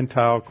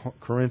Gentile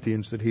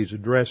Corinthians that he's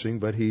addressing,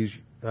 but he's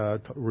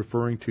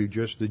referring to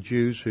just the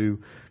Jews who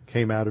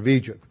came out of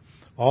Egypt.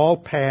 All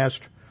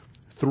passed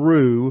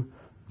through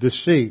the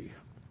sea.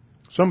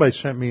 Somebody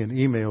sent me an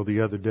email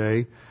the other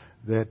day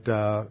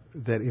that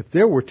if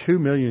there were 2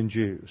 million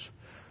Jews,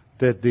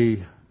 that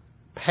the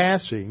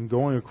passing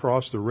going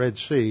across the Red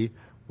Sea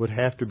would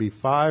have to be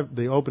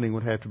the opening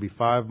would have to be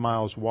 5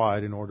 miles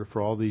wide in order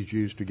for all these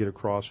Jews to get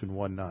across in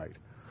one night.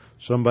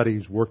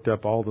 Somebody's worked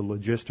up all the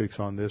logistics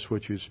on this,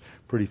 which is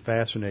pretty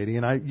fascinating.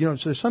 And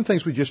so there's some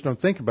things we just don't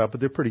think about, but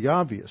they're pretty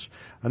obvious.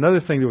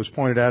 Another thing that was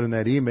pointed out in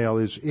that email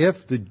is if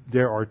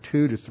there are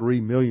 2 to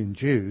 3 million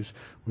Jews,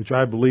 which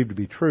I believe to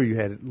be true, you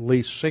had at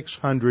least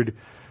 600,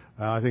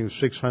 I think it was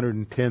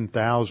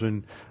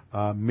 610,000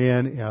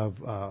 men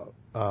of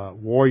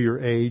warrior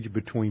age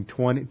between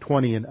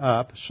 20 and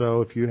up.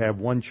 So if you have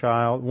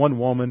one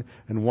woman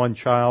and one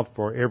child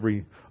for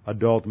every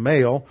adult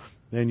male,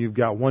 then you've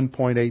got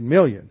 1.8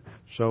 million.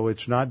 So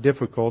it's not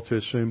difficult to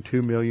assume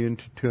 2 million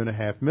to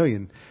 2.5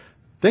 million.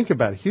 Think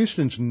about it.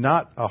 Houston's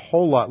not a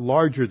whole lot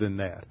larger than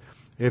that.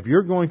 If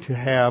you're going to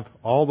have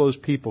all those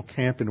people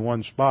camp in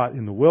one spot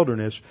in the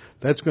wilderness,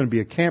 that's going to be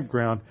a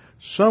campground.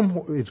 It's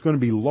going to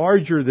be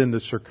larger than the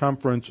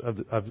circumference of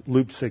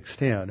Loop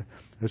 610.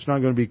 It's not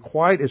going to be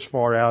quite as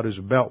far out as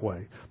a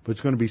beltway, but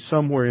it's going to be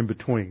somewhere in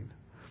between.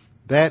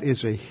 That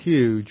is a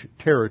huge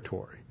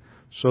territory.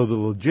 So the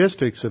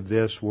logistics of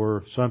this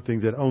were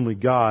something that only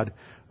God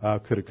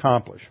could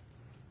accomplish.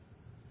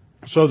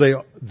 So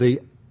the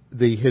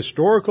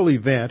historical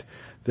event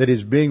that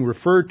is being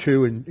referred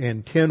to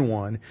in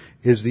 10:1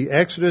 is the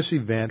Exodus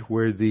event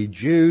where the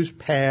Jews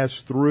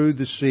passed through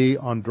the sea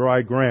on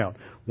dry ground.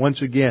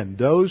 Once again,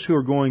 those who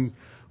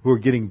are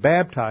getting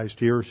baptized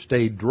here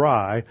stay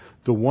dry.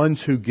 The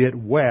ones who get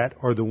wet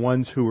are the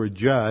ones who are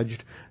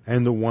judged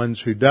and the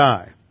ones who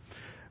die.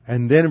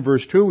 And then in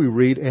verse 2 we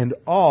read, and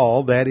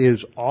all, that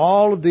is,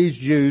 all of these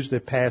Jews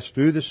that passed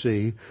through the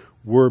sea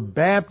were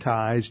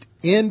baptized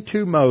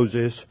into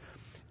Moses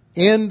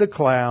in the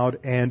cloud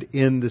and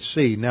in the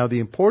sea. Now the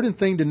important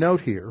thing to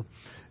note here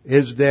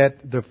is that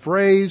the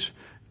phrase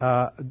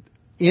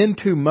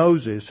into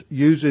Moses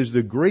uses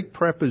the Greek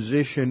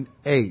preposition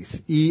eis,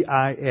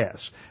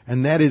 E-I-S,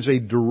 and that is a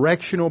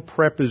directional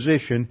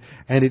preposition,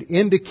 and it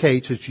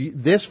indicates that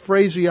this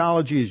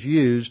phraseology is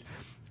used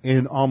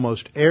in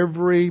almost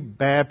every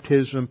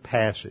baptism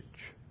passage.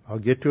 I'll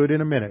get to it in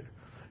a minute.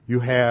 You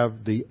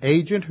have the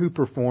agent who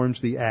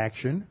performs the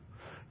action.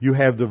 You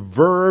have the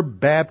verb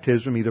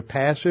baptism, either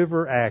passive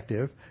or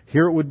active.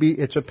 Here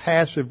it's a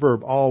passive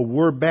verb. All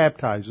were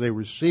baptized. They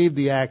received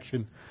the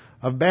action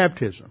of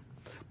baptism.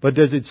 But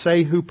does it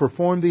say who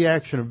performed the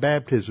action of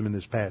baptism in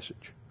this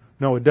passage?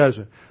 No, it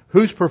doesn't.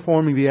 Who's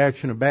performing the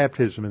action of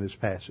baptism in this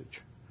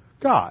passage?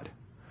 God.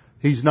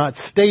 He's not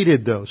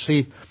stated though.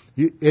 See,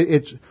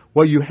 it's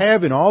what you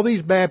have in all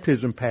these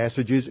baptism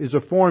passages is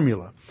a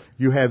formula.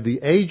 You have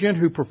the agent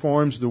who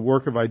performs the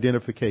work of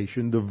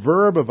identification, the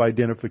verb of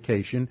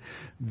identification,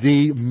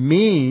 the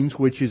means,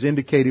 which is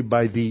indicated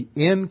by the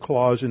in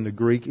clause in the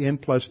Greek, in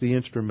plus the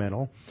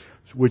instrumental,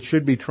 which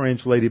should be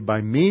translated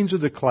by means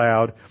of the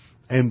cloud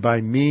and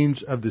by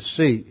means of the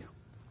sea.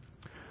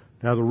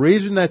 Now the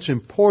reason that's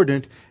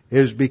important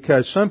is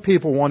because some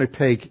people want to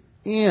take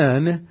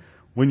in,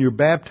 when you're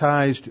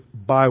baptized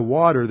by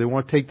water, they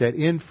want to take that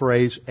in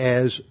phrase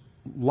as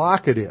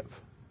locative.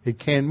 It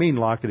can mean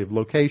locative,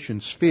 location,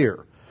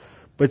 sphere.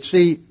 But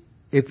see,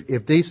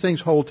 if these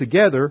things hold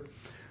together,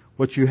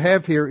 what you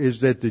have here is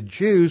that the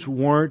Jews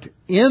weren't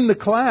in the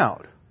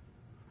cloud,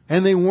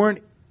 and they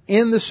weren't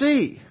in the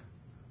sea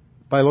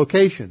by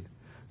location.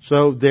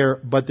 So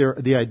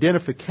the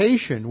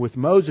identification with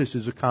Moses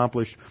is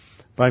accomplished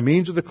by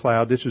means of the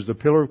cloud. This is the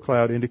pillar of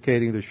cloud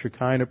indicating the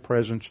Shekinah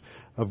presence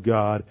of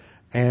God,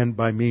 and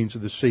by means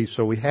of the sea.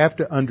 So we have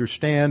to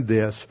understand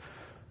this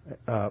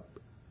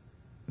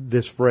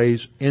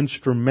phrase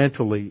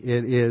instrumentally.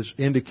 It is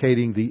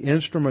indicating the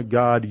instrument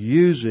God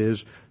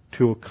uses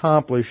to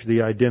accomplish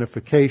the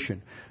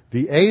identification.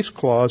 The eis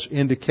clause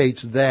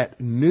indicates that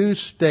new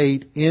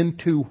state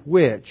into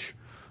which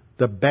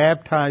the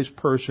baptized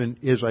person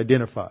is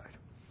identified.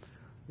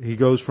 He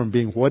goes from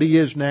being what he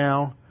is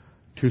now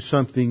to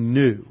something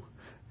new.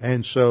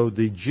 And so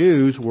the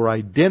Jews were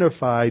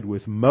identified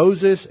with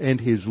Moses and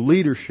his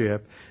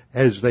leadership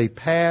as they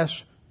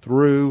pass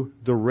through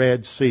the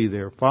Red Sea.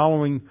 They're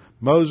following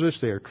Moses,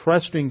 they are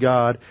trusting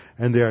God,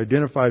 and they're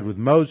identified with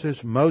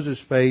Moses, Moses'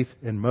 faith,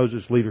 and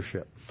Moses'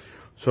 leadership.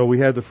 So we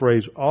have the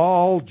phrase,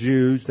 all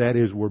Jews, that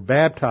is, were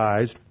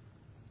baptized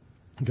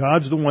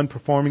God's the one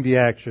performing the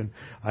action,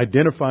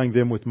 identifying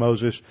them with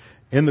Moses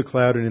in the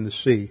cloud and in the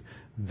sea.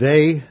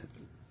 They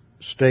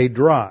stayed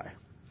dry.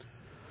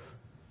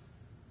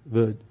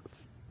 The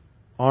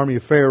army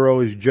of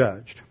Pharaoh is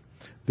judged.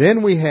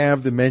 Then we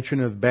have the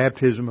mention of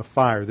baptism of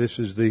fire. This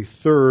is the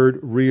third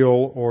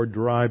real or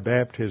dry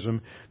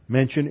baptism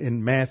mentioned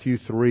in Matthew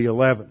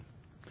 3:11.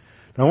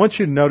 Now I want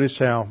you to notice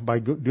how by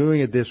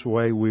doing it this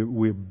way,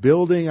 we're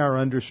building our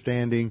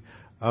understanding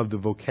of the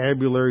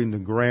vocabulary and the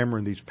grammar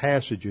in these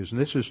passages.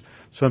 And this is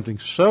something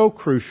so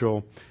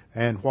crucial,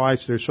 and why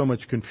there's so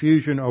much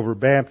confusion over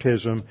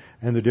baptism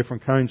and the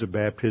different kinds of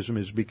baptism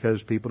is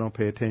because people don't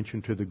pay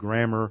attention to the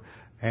grammar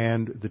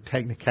and the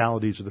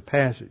technicalities of the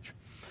passage.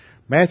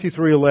 Matthew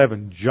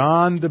 3:11,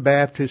 John the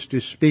Baptist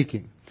is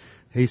speaking.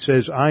 He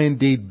says, I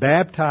indeed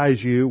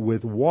baptize you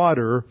with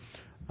water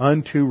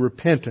unto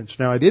repentance.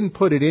 Now I didn't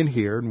put it in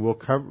here, and we'll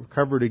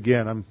cover it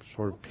again. I'm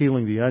sort of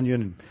peeling the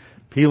onion and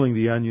peeling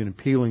the onion and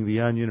peeling the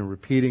onion and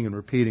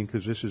repeating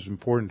because this is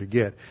important to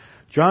get.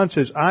 John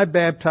says, I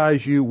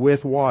baptize you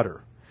with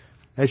water.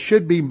 That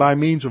should be by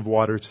means of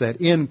water. It's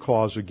that in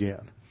clause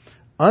again.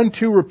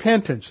 Unto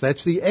repentance.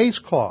 That's the ace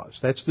clause.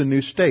 That's the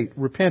new state,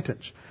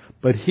 repentance.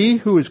 But he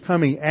who is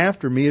coming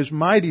after me is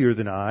mightier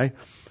than I,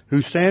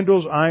 whose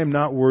sandals I am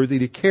not worthy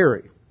to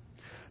carry.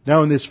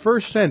 Now in this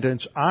first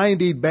sentence, I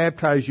indeed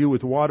baptize you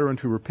with water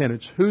unto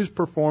repentance. Who's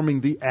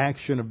performing the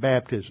action of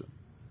baptism?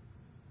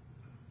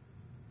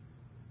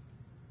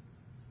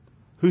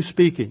 Who's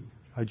speaking?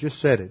 I just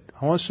said it.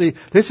 I want to see.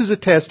 This is a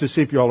test to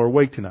see if you all are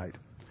awake tonight.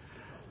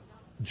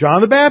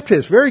 John the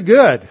Baptist. Very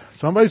good.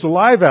 Somebody's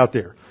alive out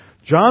there.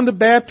 John the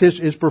Baptist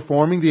is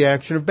performing the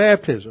action of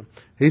baptism.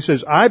 He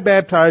says, I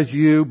baptize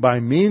you by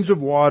means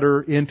of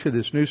water into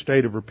this new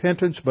state of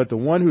repentance, but the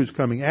one who is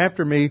coming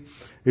after me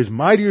is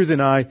mightier than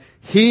I.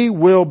 He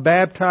will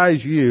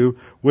baptize you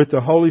with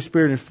the Holy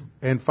Spirit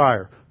and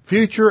fire.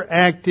 Future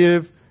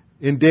active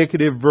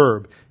indicative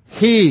verb.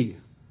 He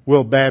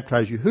will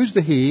baptize you. Who's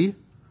the he?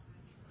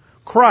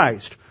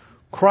 Christ.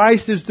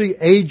 Christ is the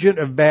agent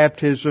of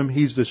baptism.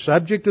 He's the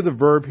subject of the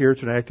verb here.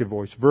 It's an active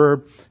voice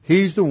verb.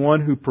 He's the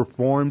one who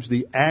performs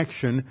the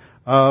action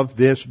of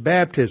this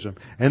baptism.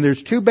 And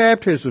there's two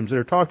baptisms that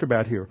are talked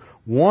about here.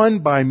 One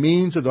by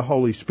means of the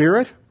Holy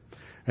Spirit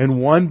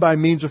and one by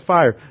means of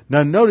fire.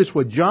 Now notice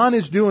what John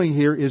is doing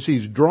here is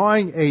he's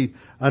drawing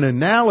an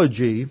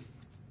analogy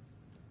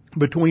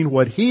between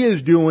what he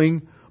is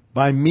doing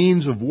by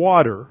means of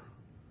water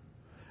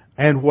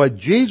and what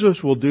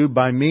Jesus will do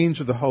by means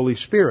of the Holy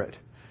Spirit.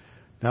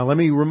 Now let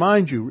me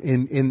remind you,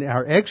 in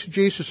our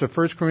exegesis of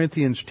 1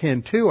 Corinthians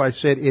 10:2, I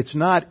said it's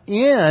not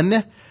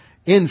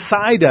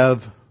inside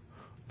of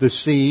the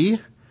sea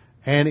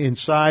and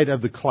inside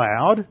of the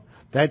cloud.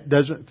 That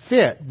doesn't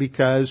fit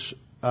because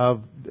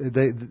of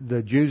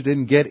the Jews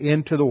didn't get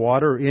into the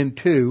water or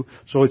into,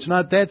 so it's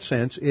not that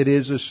sense. It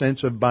is a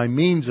sense of by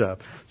means of.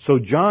 So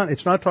John,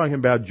 it's not talking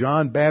about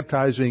John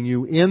baptizing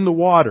you in the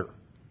water.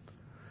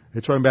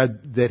 It's talking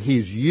about that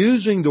he's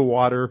using the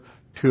water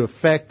to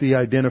affect the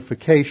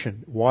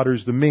identification.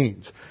 Water's the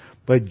means.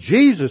 But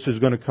Jesus is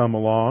going to come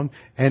along,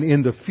 and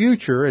in the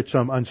future, at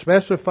some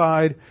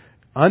unspecified,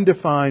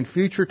 undefined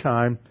future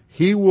time,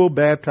 he will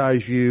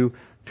baptize you,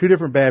 two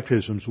different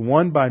baptisms,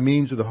 one by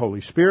means of the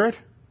Holy Spirit,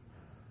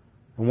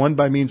 and one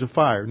by means of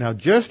fire. Now,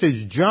 just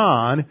as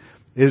John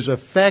is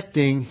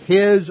affecting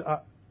his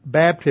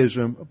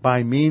baptism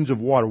by means of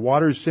water,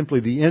 water is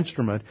simply the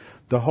instrument,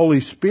 the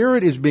Holy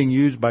Spirit is being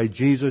used by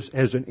Jesus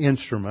as an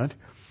instrument,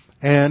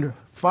 and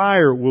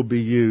fire will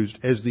be used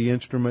as the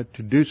instrument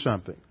to do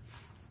something.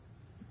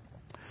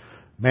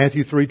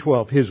 Matthew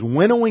 3:12, his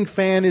winnowing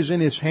fan is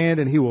in his hand,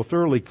 and he will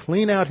thoroughly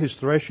clean out his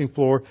threshing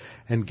floor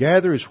and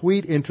gather his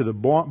wheat into the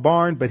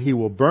barn, but he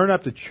will burn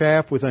up the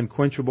chaff with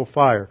unquenchable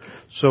fire.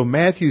 So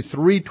Matthew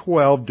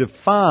 3:12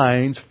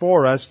 defines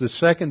for us the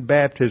second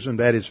baptism,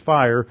 that is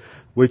fire,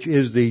 which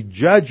is the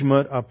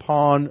judgment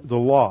upon the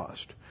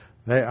lost.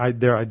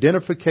 Their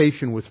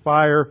identification with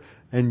fire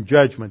and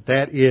judgment,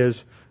 that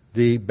is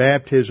the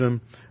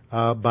baptism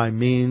by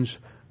means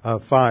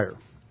of fire.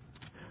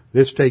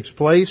 This takes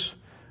place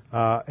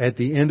at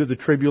the end of the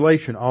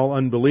tribulation. All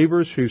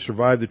unbelievers who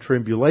survive the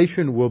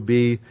tribulation will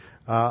be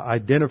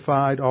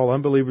identified. All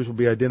unbelievers will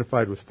be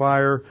identified with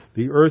fire.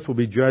 The earth will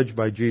be judged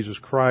by Jesus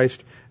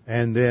Christ,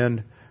 and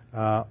then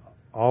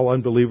all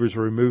unbelievers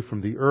are removed from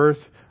the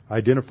earth,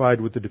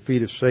 identified with the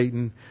defeat of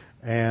Satan,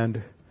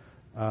 and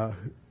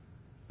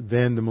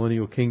then the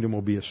millennial kingdom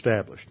will be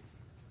established.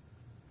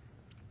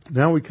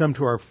 Now we come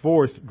to our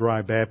fourth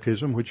dry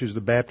baptism, which is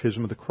the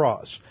baptism of the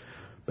cross.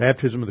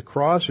 Baptism of the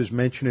cross is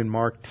mentioned in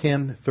Mark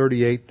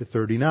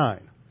 10:38-39.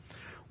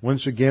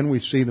 Once again, we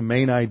see the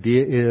main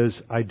idea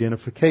is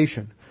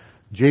identification.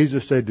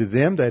 Jesus said to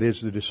them, that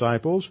is the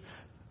disciples,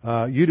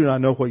 you do not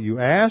know what you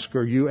ask.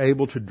 Are you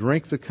able to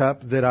drink the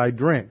cup that I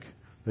drink?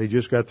 They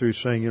just got through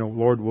saying,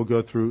 Lord, we'll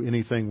go through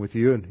anything with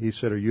you. And he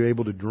said, are you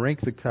able to drink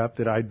the cup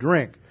that I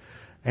drink?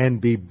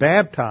 And be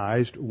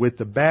baptized with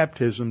the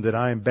baptism that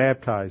I am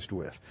baptized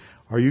with.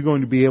 Are you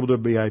going to be able to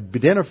be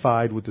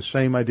identified with the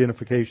same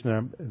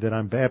identification that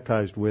I'm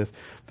baptized with?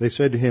 They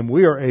said to him,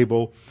 we are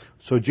able.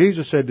 So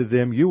Jesus said to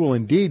them, you will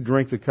indeed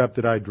drink the cup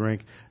that I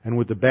drink, and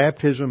with the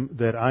baptism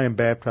that I am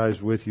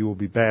baptized with, you will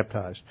be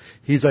baptized.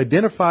 He's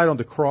identified on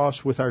the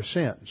cross with our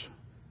sins.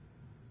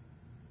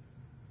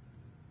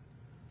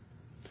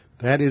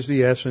 That is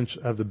the essence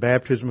of the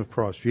baptism of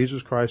cross.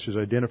 Jesus Christ is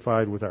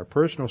identified with our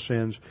personal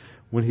sins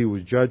when He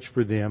was judged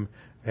for them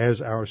as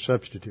our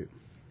substitute.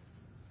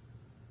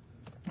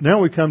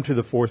 Now we come to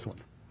the fourth one.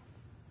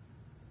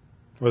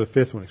 Or the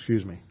fifth one,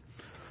 excuse me.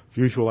 As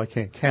usual, I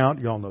can't count.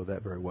 You all know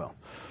that very well.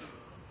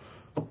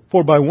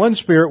 For by one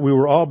Spirit we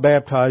were all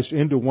baptized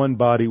into one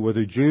body,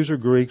 whether Jews or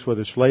Greeks,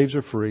 whether slaves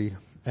or free,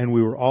 and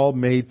we were all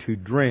made to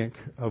drink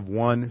of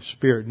one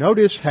Spirit.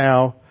 Notice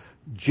how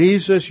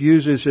Jesus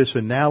uses this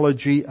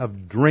analogy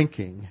of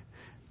drinking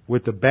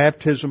with the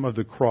baptism of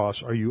the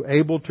cross. Are you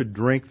able to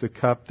drink the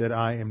cup that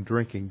I am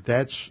drinking?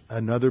 That's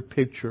another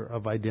picture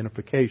of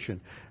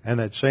identification. And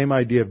that same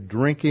idea of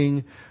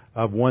drinking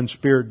of one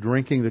Spirit,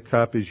 drinking the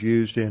cup, is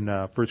used in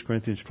 1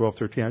 Corinthians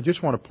 12:13. I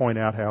just want to point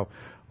out how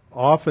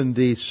often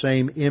these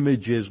same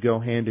images go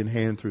hand in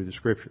hand through the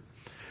Scripture.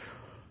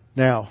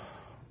 Now,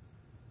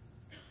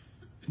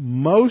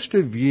 most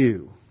of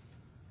you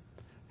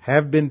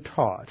have been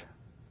taught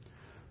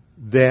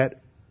that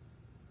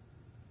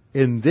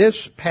in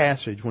this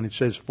passage, when it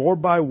says, for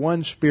by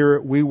one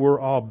Spirit we were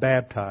all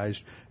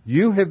baptized,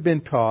 you have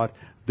been taught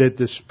that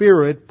the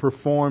Spirit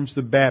performs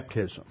the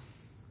baptism.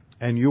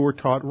 And you were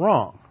taught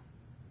wrong.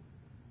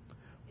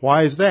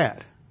 Why is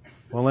that?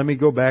 Well, let me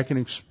go back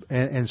and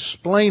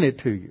explain it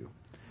to you.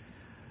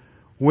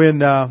 When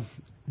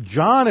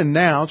John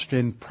announced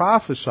and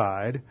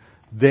prophesied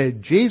that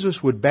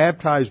Jesus would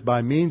baptize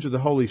by means of the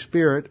Holy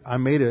Spirit, I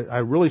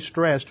really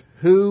stressed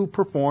who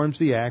performs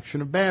the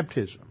action of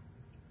baptism.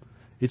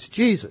 It's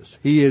Jesus.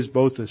 He is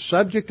both the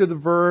subject of the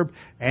verb,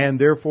 and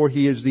therefore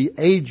He is the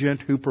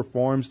agent who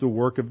performs the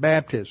work of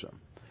baptism.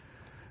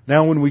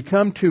 Now, when we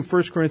come to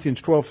 1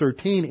 Corinthians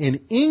 12:13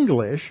 in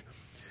English,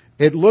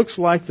 it looks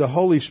like the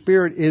Holy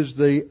Spirit is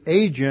the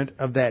agent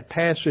of that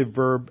passive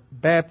verb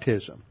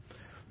baptism.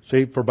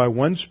 See, for by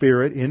one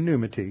Spirit in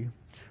pneumati,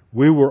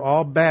 we were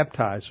all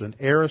baptized, an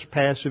aorist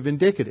passive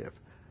indicative.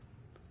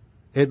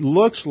 It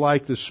looks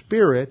like the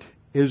Spirit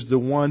is the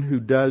one who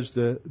does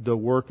the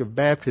work of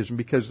baptism,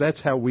 because that's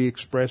how we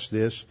express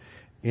this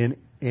in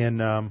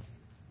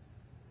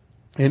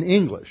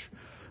English.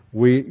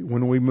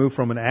 When we move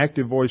from an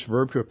active voice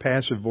verb to a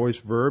passive voice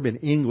verb in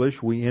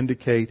English, we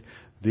indicate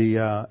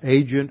the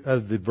agent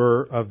of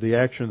the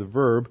action of the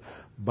verb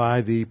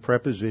by the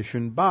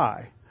preposition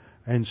by.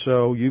 And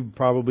so you've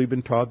probably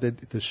been taught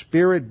that the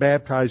Spirit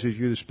baptizes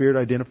you, the Spirit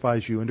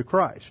identifies you into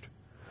Christ.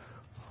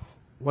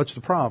 What's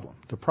the problem?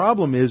 The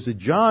problem is that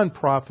John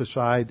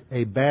prophesied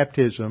a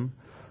baptism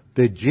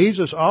that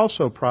Jesus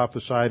also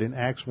prophesied in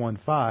Acts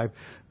 1:5,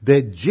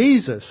 that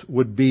Jesus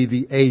would be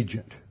the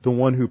agent, the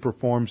one who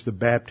performs the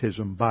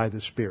baptism by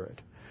the Spirit.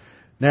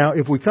 Now,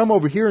 if we come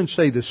over here and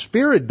say the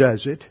Spirit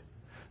does it,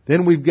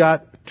 then we've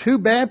got two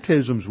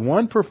baptisms,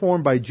 one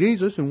performed by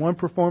Jesus and one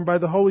performed by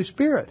the Holy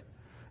Spirit.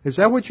 Is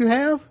that what you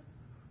have?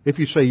 If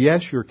you say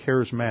yes, you're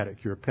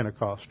charismatic, you're a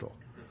Pentecostal.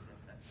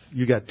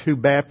 You got two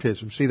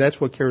baptisms. See,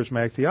 that's what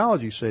charismatic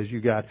theology says.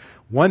 You got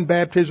one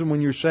baptism when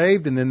you're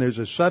saved, and then there's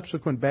a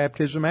subsequent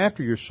baptism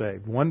after you're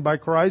saved. One by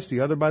Christ,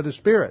 the other by the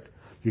Spirit.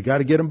 You got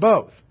to get them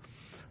both.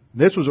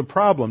 This was a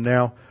problem.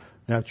 Now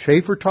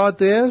Chafer taught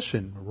this,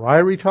 and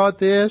Ryrie taught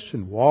this,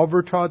 and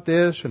Walver taught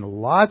this, and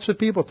lots of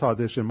people taught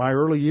this. In my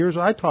early years,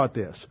 I taught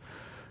this.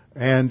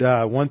 And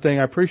one thing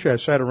I appreciate, I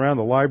sat around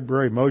the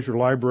library, Mosier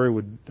Library,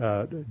 with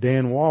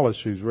Dan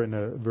Wallace, who's written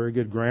a very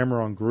good grammar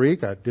on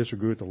Greek. I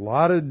disagree with a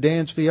lot of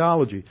Dan's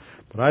theology.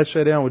 But I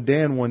sat down with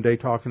Dan one day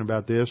talking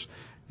about this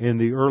in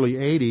the early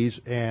 80s,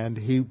 and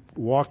he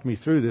walked me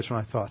through this, and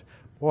I thought,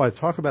 boy,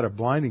 talk about a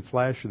blinding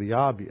flash of the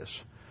obvious.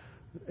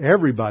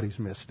 Everybody's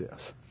missed this.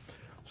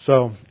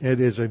 So it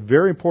is a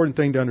very important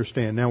thing to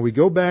understand. Now we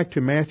go back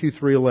to Matthew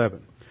 3:11.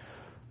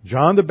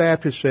 John the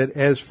Baptist said,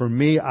 as for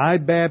me, I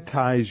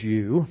baptize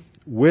you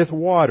with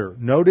water.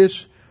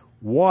 Notice,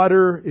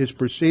 water is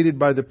preceded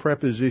by the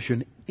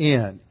preposition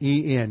in,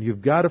 E-N.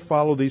 You've got to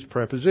follow these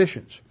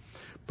prepositions.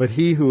 But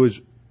he who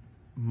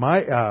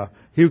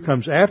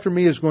comes after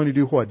me is going to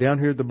do what? Down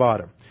here at the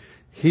bottom.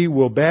 He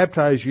will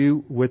baptize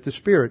you with the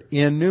Spirit,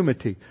 in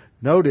pneumati.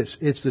 Notice,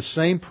 it's the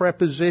same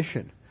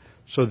preposition.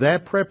 So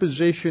that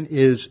preposition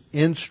is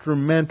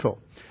instrumental.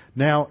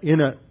 Now,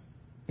 in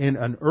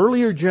an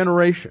earlier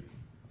generation,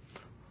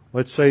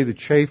 let's say the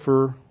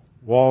Chafer,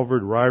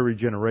 Walvoord, Ryrie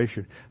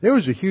generation, there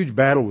was a huge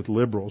battle with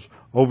liberals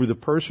over the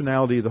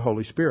personality of the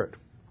Holy Spirit.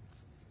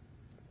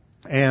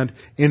 And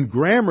in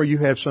grammar, you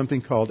have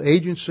something called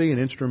agency and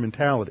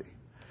instrumentality.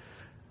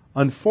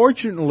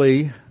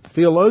 Unfortunately,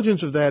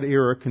 theologians of that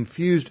era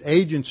confused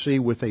agency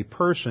with a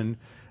person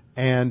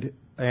and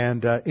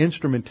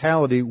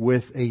instrumentality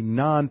with a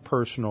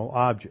non-personal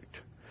object.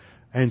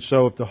 And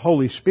so if the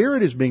Holy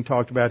Spirit is being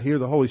talked about here,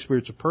 the Holy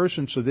Spirit's a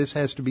person, so this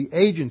has to be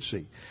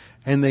agency.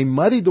 And they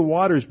muddied the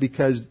waters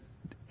because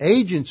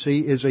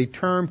Agency is a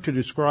term to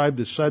describe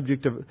the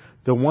subject of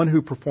the one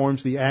who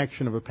performs the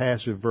action of a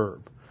passive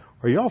verb.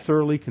 Are you all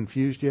thoroughly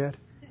confused yet?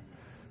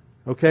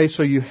 Okay,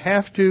 so you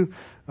have to,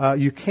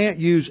 you can't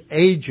use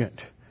agent.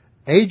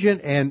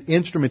 Agent and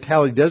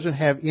instrumentality doesn't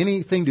have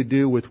anything to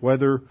do with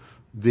whether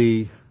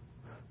the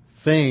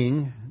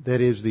thing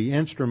that is the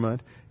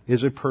instrument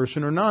is a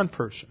person or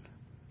non-person.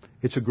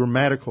 It's a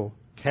grammatical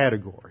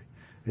category.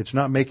 It's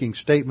not making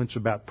statements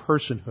about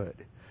personhood.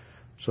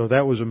 So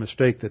that was a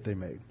mistake that they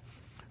made.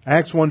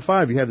 Acts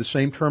 1:5, you have the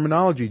same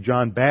terminology.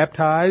 John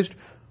baptized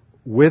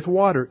with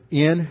water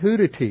in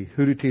hudity.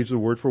 Hudity is the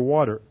word for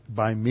water,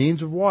 by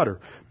means of water.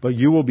 But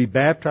you will be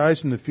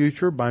baptized in the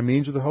future by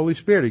means of the Holy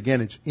Spirit.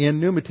 Again, it's in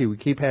pneumati. We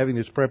keep having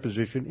this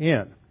preposition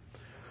in.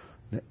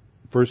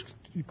 1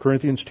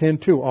 Corinthians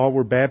 10:2, all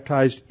were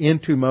baptized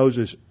into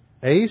Moses'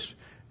 eis,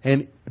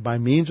 and by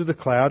means of the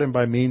cloud and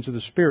by means of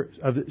the Spirit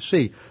of the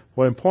sea.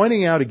 What I'm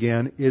pointing out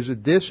again is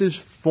that this is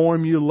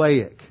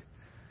formulaic.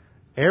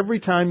 Every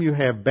time you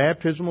have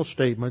baptismal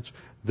statements,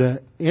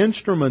 the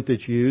instrument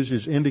that's used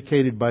is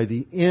indicated by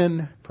the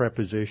in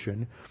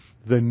preposition.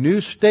 The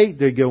new state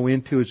they go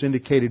into is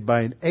indicated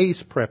by an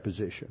eis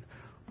preposition.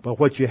 But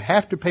what you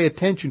have to pay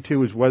attention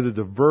to is whether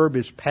the verb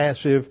is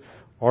passive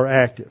or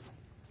active.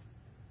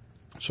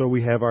 So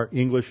we have our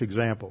English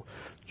example.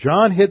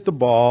 John hit the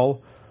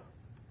ball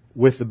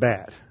with the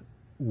bat.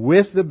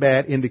 With the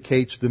bat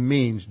indicates the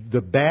means.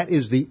 The bat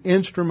is the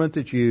instrument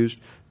that's used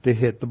to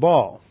hit the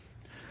ball.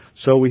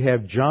 So we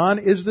have John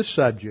is the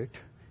subject,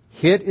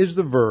 hit is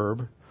the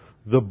verb,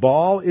 the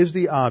ball is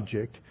the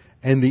object,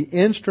 and the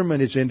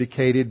instrument is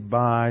indicated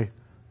by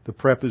the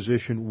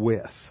preposition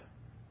with.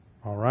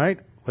 All right?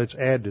 Let's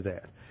add to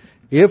that.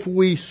 If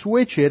we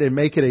switch it and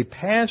make it a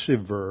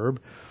passive verb,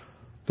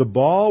 the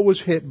ball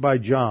was hit by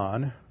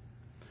John.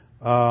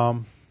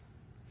 The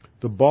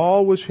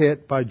ball was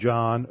hit by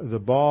John. The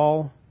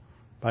ball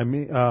by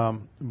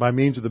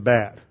means of the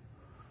bat.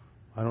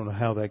 I don't know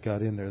how that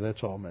got in there.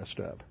 That's all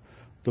messed up.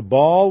 The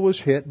ball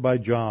was hit by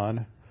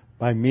John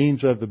by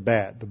means of the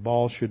bat. The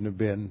ball shouldn't have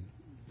been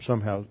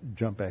somehow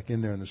jumped back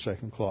in there in the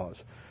second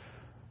clause.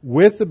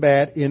 With the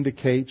bat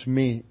indicates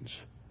means.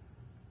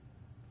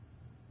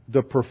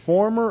 The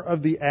performer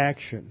of the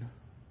action,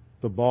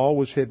 the ball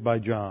was hit by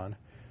John.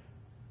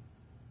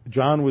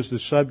 John was the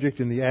subject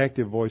in the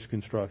active voice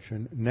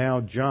construction.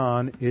 Now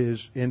John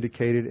is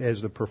indicated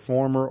as the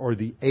performer or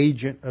the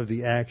agent of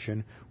the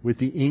action with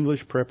the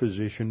English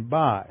preposition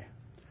by.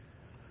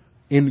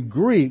 In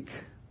Greek,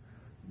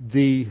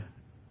 the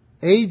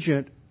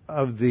agent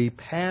of the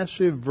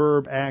passive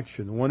verb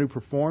action, the one who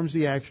performs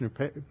the action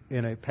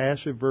in a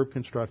passive verb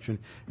construction,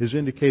 is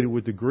indicated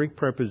with the Greek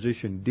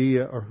preposition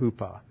dia or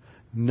hupa,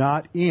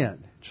 not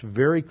in. It's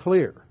very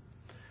clear.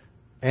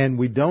 And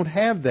we don't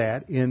have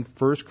that in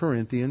 1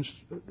 Corinthians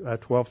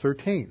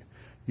 12:13.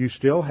 You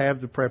still have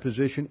the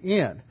preposition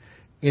in.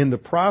 In the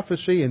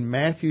prophecy in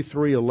Matthew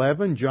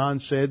 3:11, John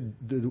said,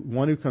 the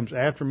one who comes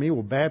after me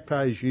will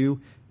baptize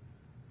you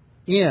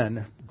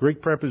in,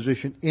 Greek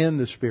preposition, in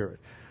the Spirit.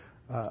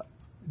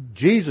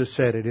 Jesus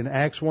said it in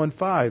Acts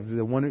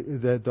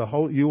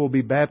 1:5, you will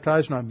be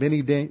baptized not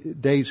many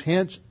days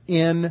hence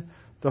in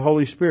the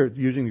Holy Spirit,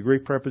 using the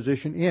Greek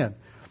preposition in.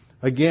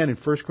 Again, in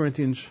 1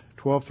 Corinthians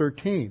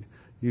 12:13,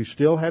 you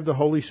still have the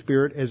Holy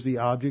Spirit as the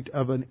object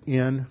of an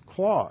in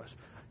clause.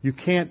 You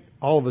can't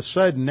all of a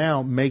sudden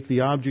now make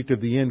the object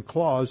of the in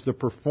clause the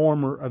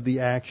performer of the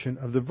action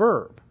of the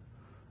verb.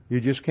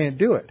 You just can't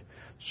do it.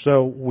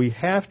 So we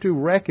have to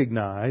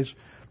recognize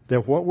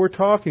that what we're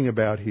talking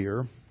about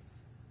here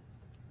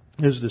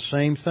is the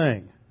same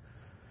thing.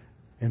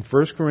 In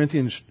 1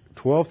 Corinthians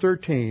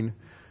 12:13,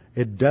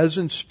 it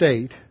doesn't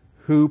state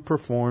who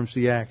performs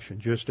the action,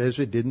 just as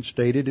it didn't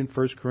state it in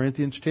 1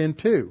 Corinthians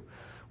 10:2,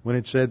 when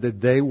it said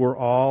that they were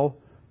all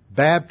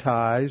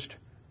baptized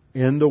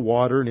in the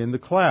water and in the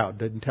cloud.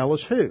 It didn't tell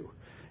us who.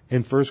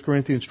 In 1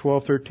 Corinthians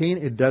 12:13,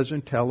 it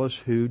doesn't tell us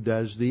who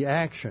does the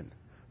action,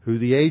 who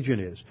the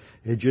agent is.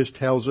 It just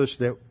tells us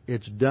that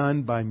it's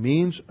done by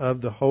means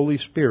of the Holy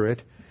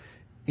Spirit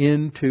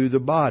into the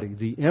body.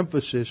 The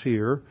emphasis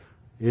here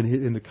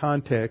in the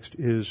context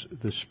is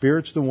the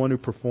Spirit's the one who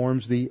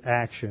performs the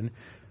action,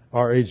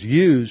 or is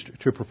used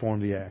to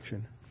perform the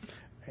action,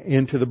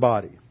 into the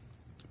body.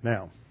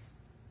 Now,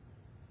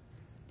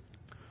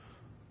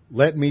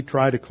 let me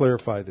try to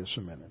clarify this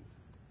a minute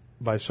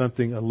by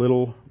something a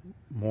little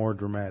more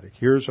dramatic.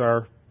 Here's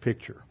our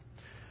picture.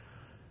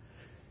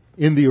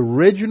 In the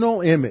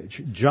original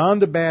image, John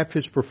the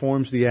Baptist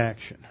performs the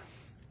action.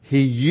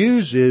 He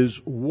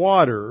uses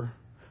water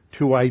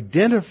to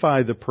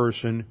identify the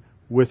person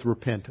with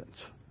repentance.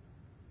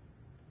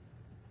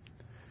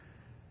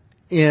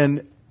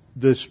 In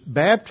this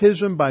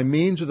baptism by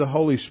means of the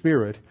Holy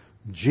Spirit,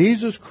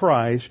 Jesus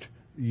Christ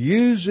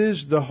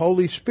uses the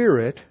Holy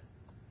Spirit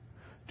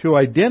to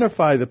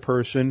identify the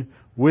person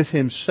with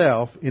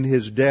himself in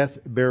his death,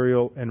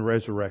 burial, and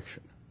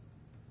resurrection.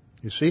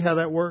 You see how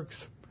that works?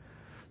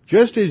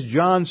 Just as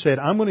John said,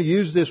 I'm going to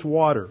use this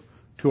water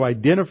to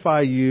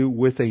identify you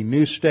with a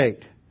new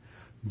state.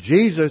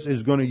 Jesus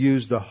is going to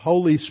use the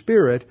Holy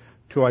Spirit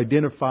to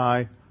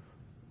identify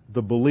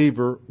the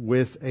believer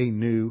with a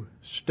new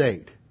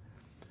state.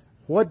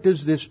 What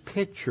does this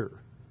picture?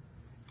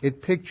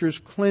 It pictures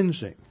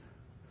cleansing.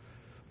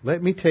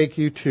 Let me take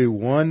you to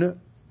one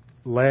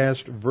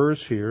last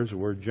verse here, as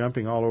we're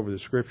jumping all over the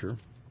Scripture.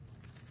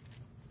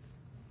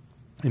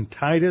 In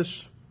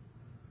Titus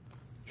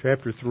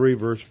chapter 3,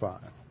 verse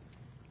 5.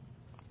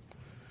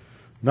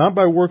 Not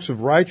by works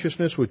of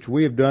righteousness which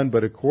we have done,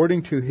 but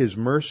according to His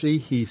mercy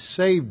He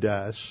saved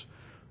us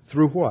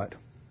through what?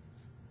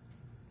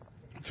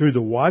 Through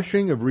the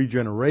washing of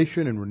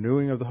regeneration and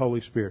renewing of the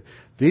Holy Spirit.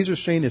 These are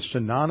seen as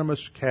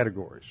synonymous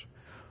categories.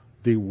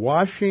 The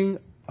washing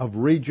of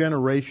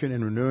regeneration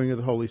and renewing of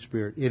the Holy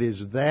Spirit. It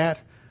is that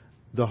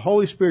the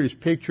Holy Spirit is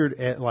pictured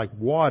like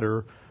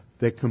water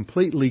that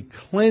completely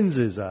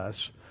cleanses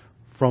us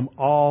from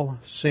all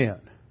sin.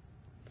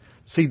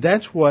 See,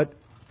 that's what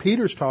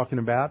Peter's talking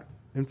about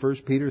in 1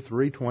 Peter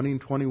 3:20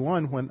 and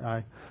 21 when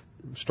I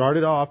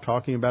started off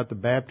talking about the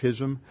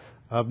baptism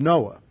of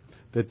Noah.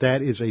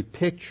 That is a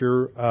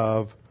picture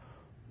of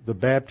the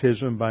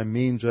baptism by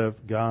means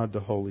of God the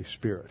Holy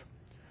Spirit.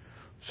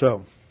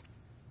 So,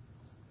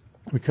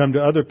 we come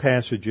to other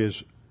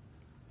passages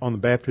on the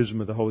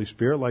baptism of the Holy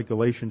Spirit, like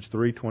Galatians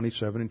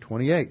 3:27 and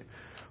 28.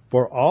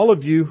 For all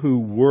of you who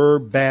were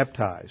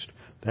baptized,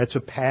 that's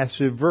a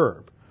passive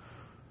verb,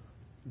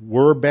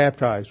 were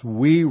baptized.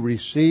 We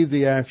receive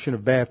the action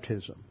of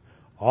baptism.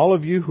 All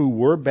of you who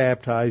were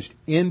baptized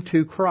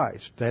into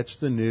Christ, that's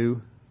the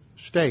new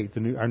state,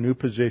 our new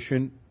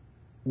position.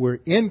 We're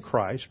in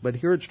Christ, but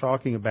here it's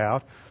talking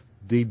about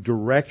the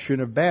direction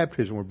of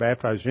baptism. We're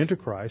baptized into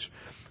Christ.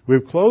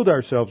 We've clothed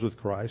ourselves with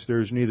Christ. There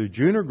is neither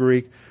Jew nor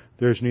Greek.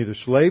 There's neither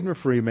slave nor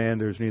free man.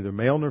 There's neither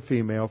male nor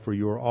female, for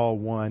you are all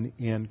one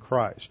in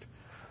Christ.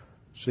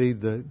 See,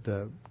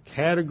 the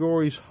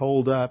categories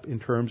hold up in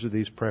terms of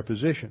these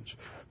prepositions.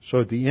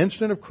 So at the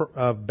instant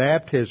of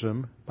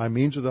baptism, by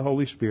means of the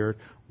Holy Spirit,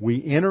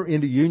 we enter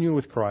into union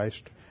with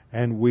Christ,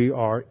 and we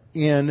are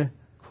in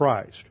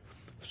Christ.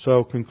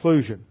 So,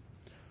 conclusion.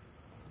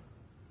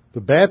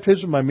 The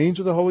baptism by means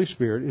of the Holy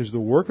Spirit is the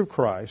work of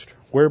Christ,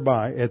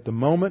 whereby at the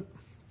moment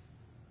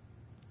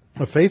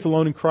of faith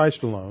alone in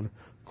Christ alone,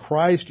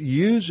 Christ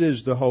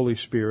uses the Holy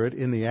Spirit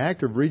in the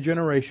act of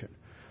regeneration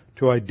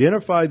to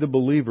identify the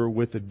believer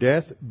with the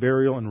death,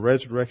 burial, and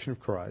resurrection of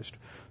Christ,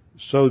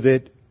 so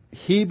that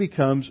he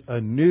becomes a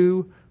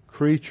new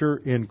creature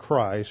in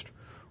Christ,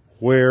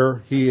 where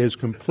he is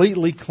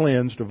completely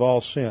cleansed of all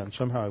sin.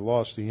 Somehow I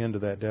lost the end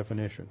of that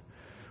definition.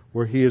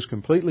 Where he is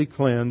completely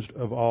cleansed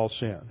of all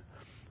sin.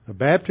 A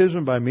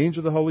baptism by means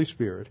of the Holy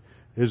Spirit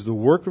is the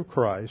work of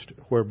Christ,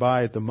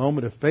 whereby at the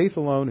moment of faith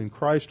alone in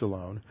Christ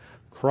alone,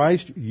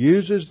 Christ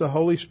uses the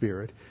Holy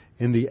Spirit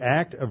in the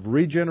act of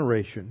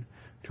regeneration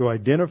to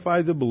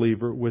identify the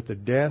believer with the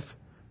death,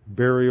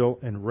 burial,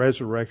 and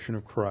resurrection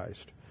of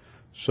Christ,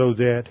 so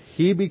that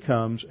he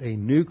becomes a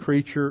new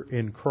creature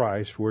in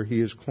Christ, where he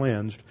is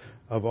cleansed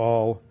of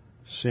all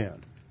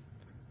sin.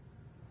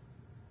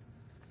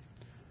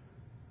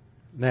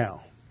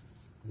 Now,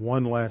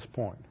 one last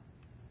point.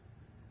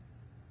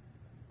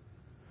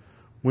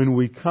 When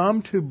we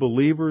come to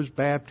believer's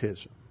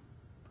baptism,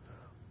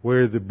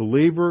 where the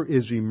believer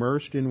is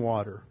immersed in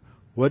water,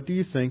 what do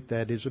you think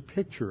that is a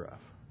picture of?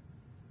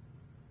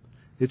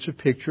 It's a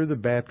picture of the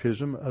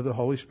baptism of the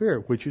Holy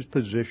Spirit, which is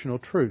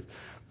positional truth.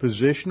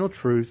 Positional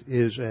truth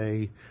is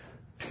a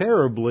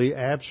terribly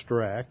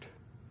abstract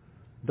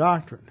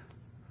doctrine.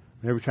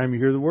 And every time you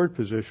hear the word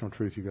positional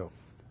truth, you go,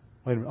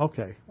 wait a minute,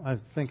 okay, I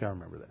think I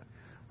remember that.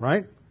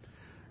 Right?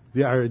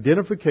 Our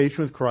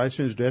identification with Christ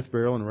in His death,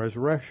 burial, and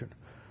resurrection.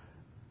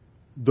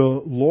 The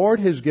Lord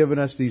has given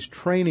us these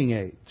training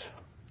aids,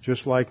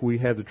 just like we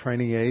have the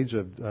training aids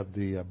of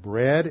the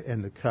bread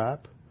and the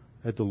cup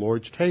at the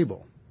Lord's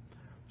table,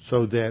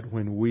 so that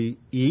when we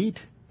eat,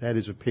 that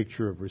is a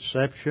picture of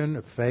reception,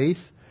 of faith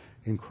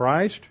in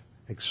Christ,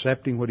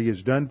 accepting what He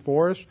has done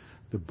for us.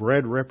 The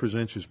bread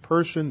represents His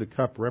person, the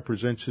cup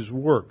represents His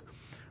work.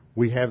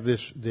 We have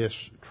this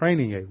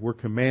training aid. We're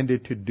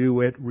commanded to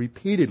do it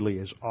repeatedly.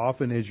 As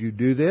often as you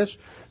do this,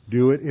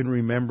 do it in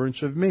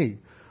remembrance of me.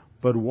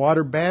 But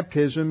water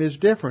baptism is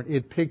different.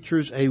 It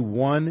pictures a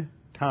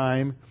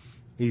one-time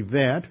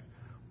event,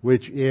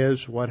 which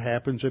is what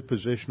happens at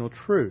positional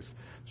truth.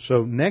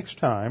 So next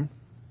time,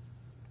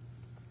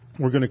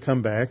 we're going to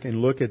come back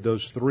and look at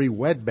those 3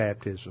 wet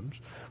baptisms,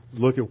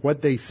 look at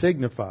what they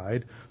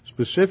signified,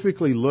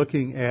 specifically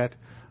looking at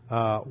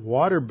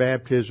water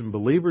baptism,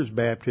 believer's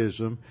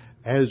baptism,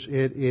 as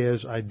it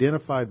is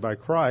identified by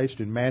Christ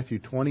in Matthew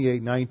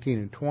 28, 19,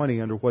 and 20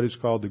 under what is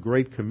called the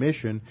Great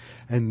Commission.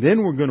 And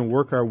then we're going to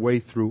work our way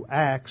through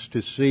Acts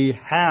to see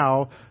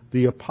how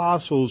the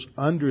apostles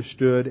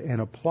understood and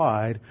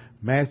applied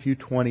Matthew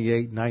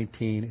 28,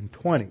 19, and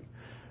 20.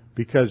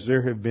 Because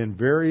there have been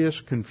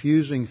various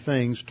confusing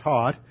things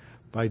taught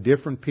by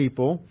different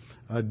people.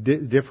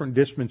 Different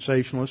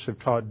dispensationalists have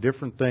taught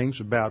different things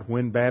about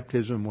when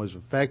baptism was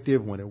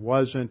effective, when it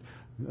wasn't.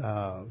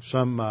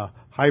 Some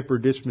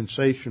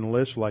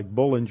hyper-dispensationalists like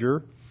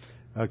Bullinger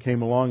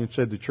came along and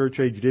said the church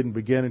age didn't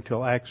begin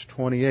until Acts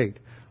 28.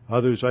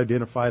 Others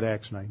identified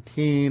Acts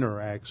 19 or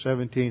Acts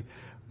 17,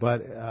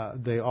 but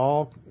these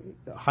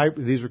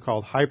are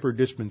called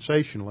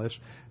hyper-dispensationalists,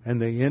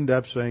 and they end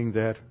up saying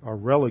that are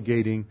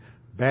relegating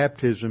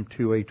baptism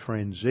to a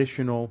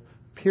transitional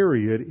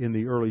period in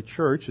the early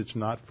church. It's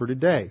not for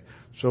today.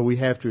 So we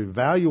have to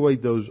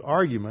evaluate those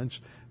arguments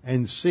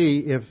and see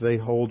if they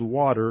hold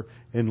water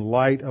in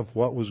light of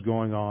what was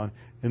going on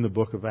in the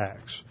book of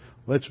Acts.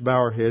 Let's bow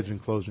our heads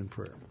and close in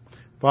prayer.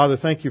 Father,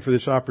 thank you for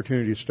this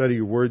opportunity to study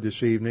your word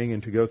this evening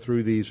and to go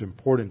through these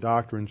important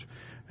doctrines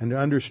and to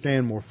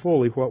understand more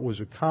fully what was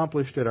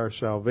accomplished at our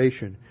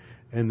salvation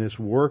and this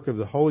work of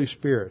the Holy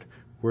Spirit,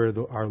 where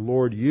our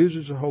Lord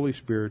uses the Holy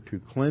Spirit to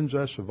cleanse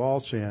us of all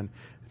sin,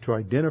 to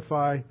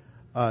identify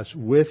us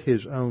with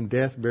His own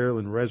death, burial,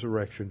 and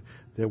resurrection,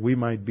 that we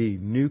might be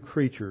new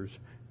creatures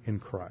in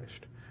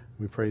Christ.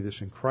 We pray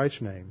this in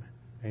Christ's name.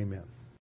 Amen.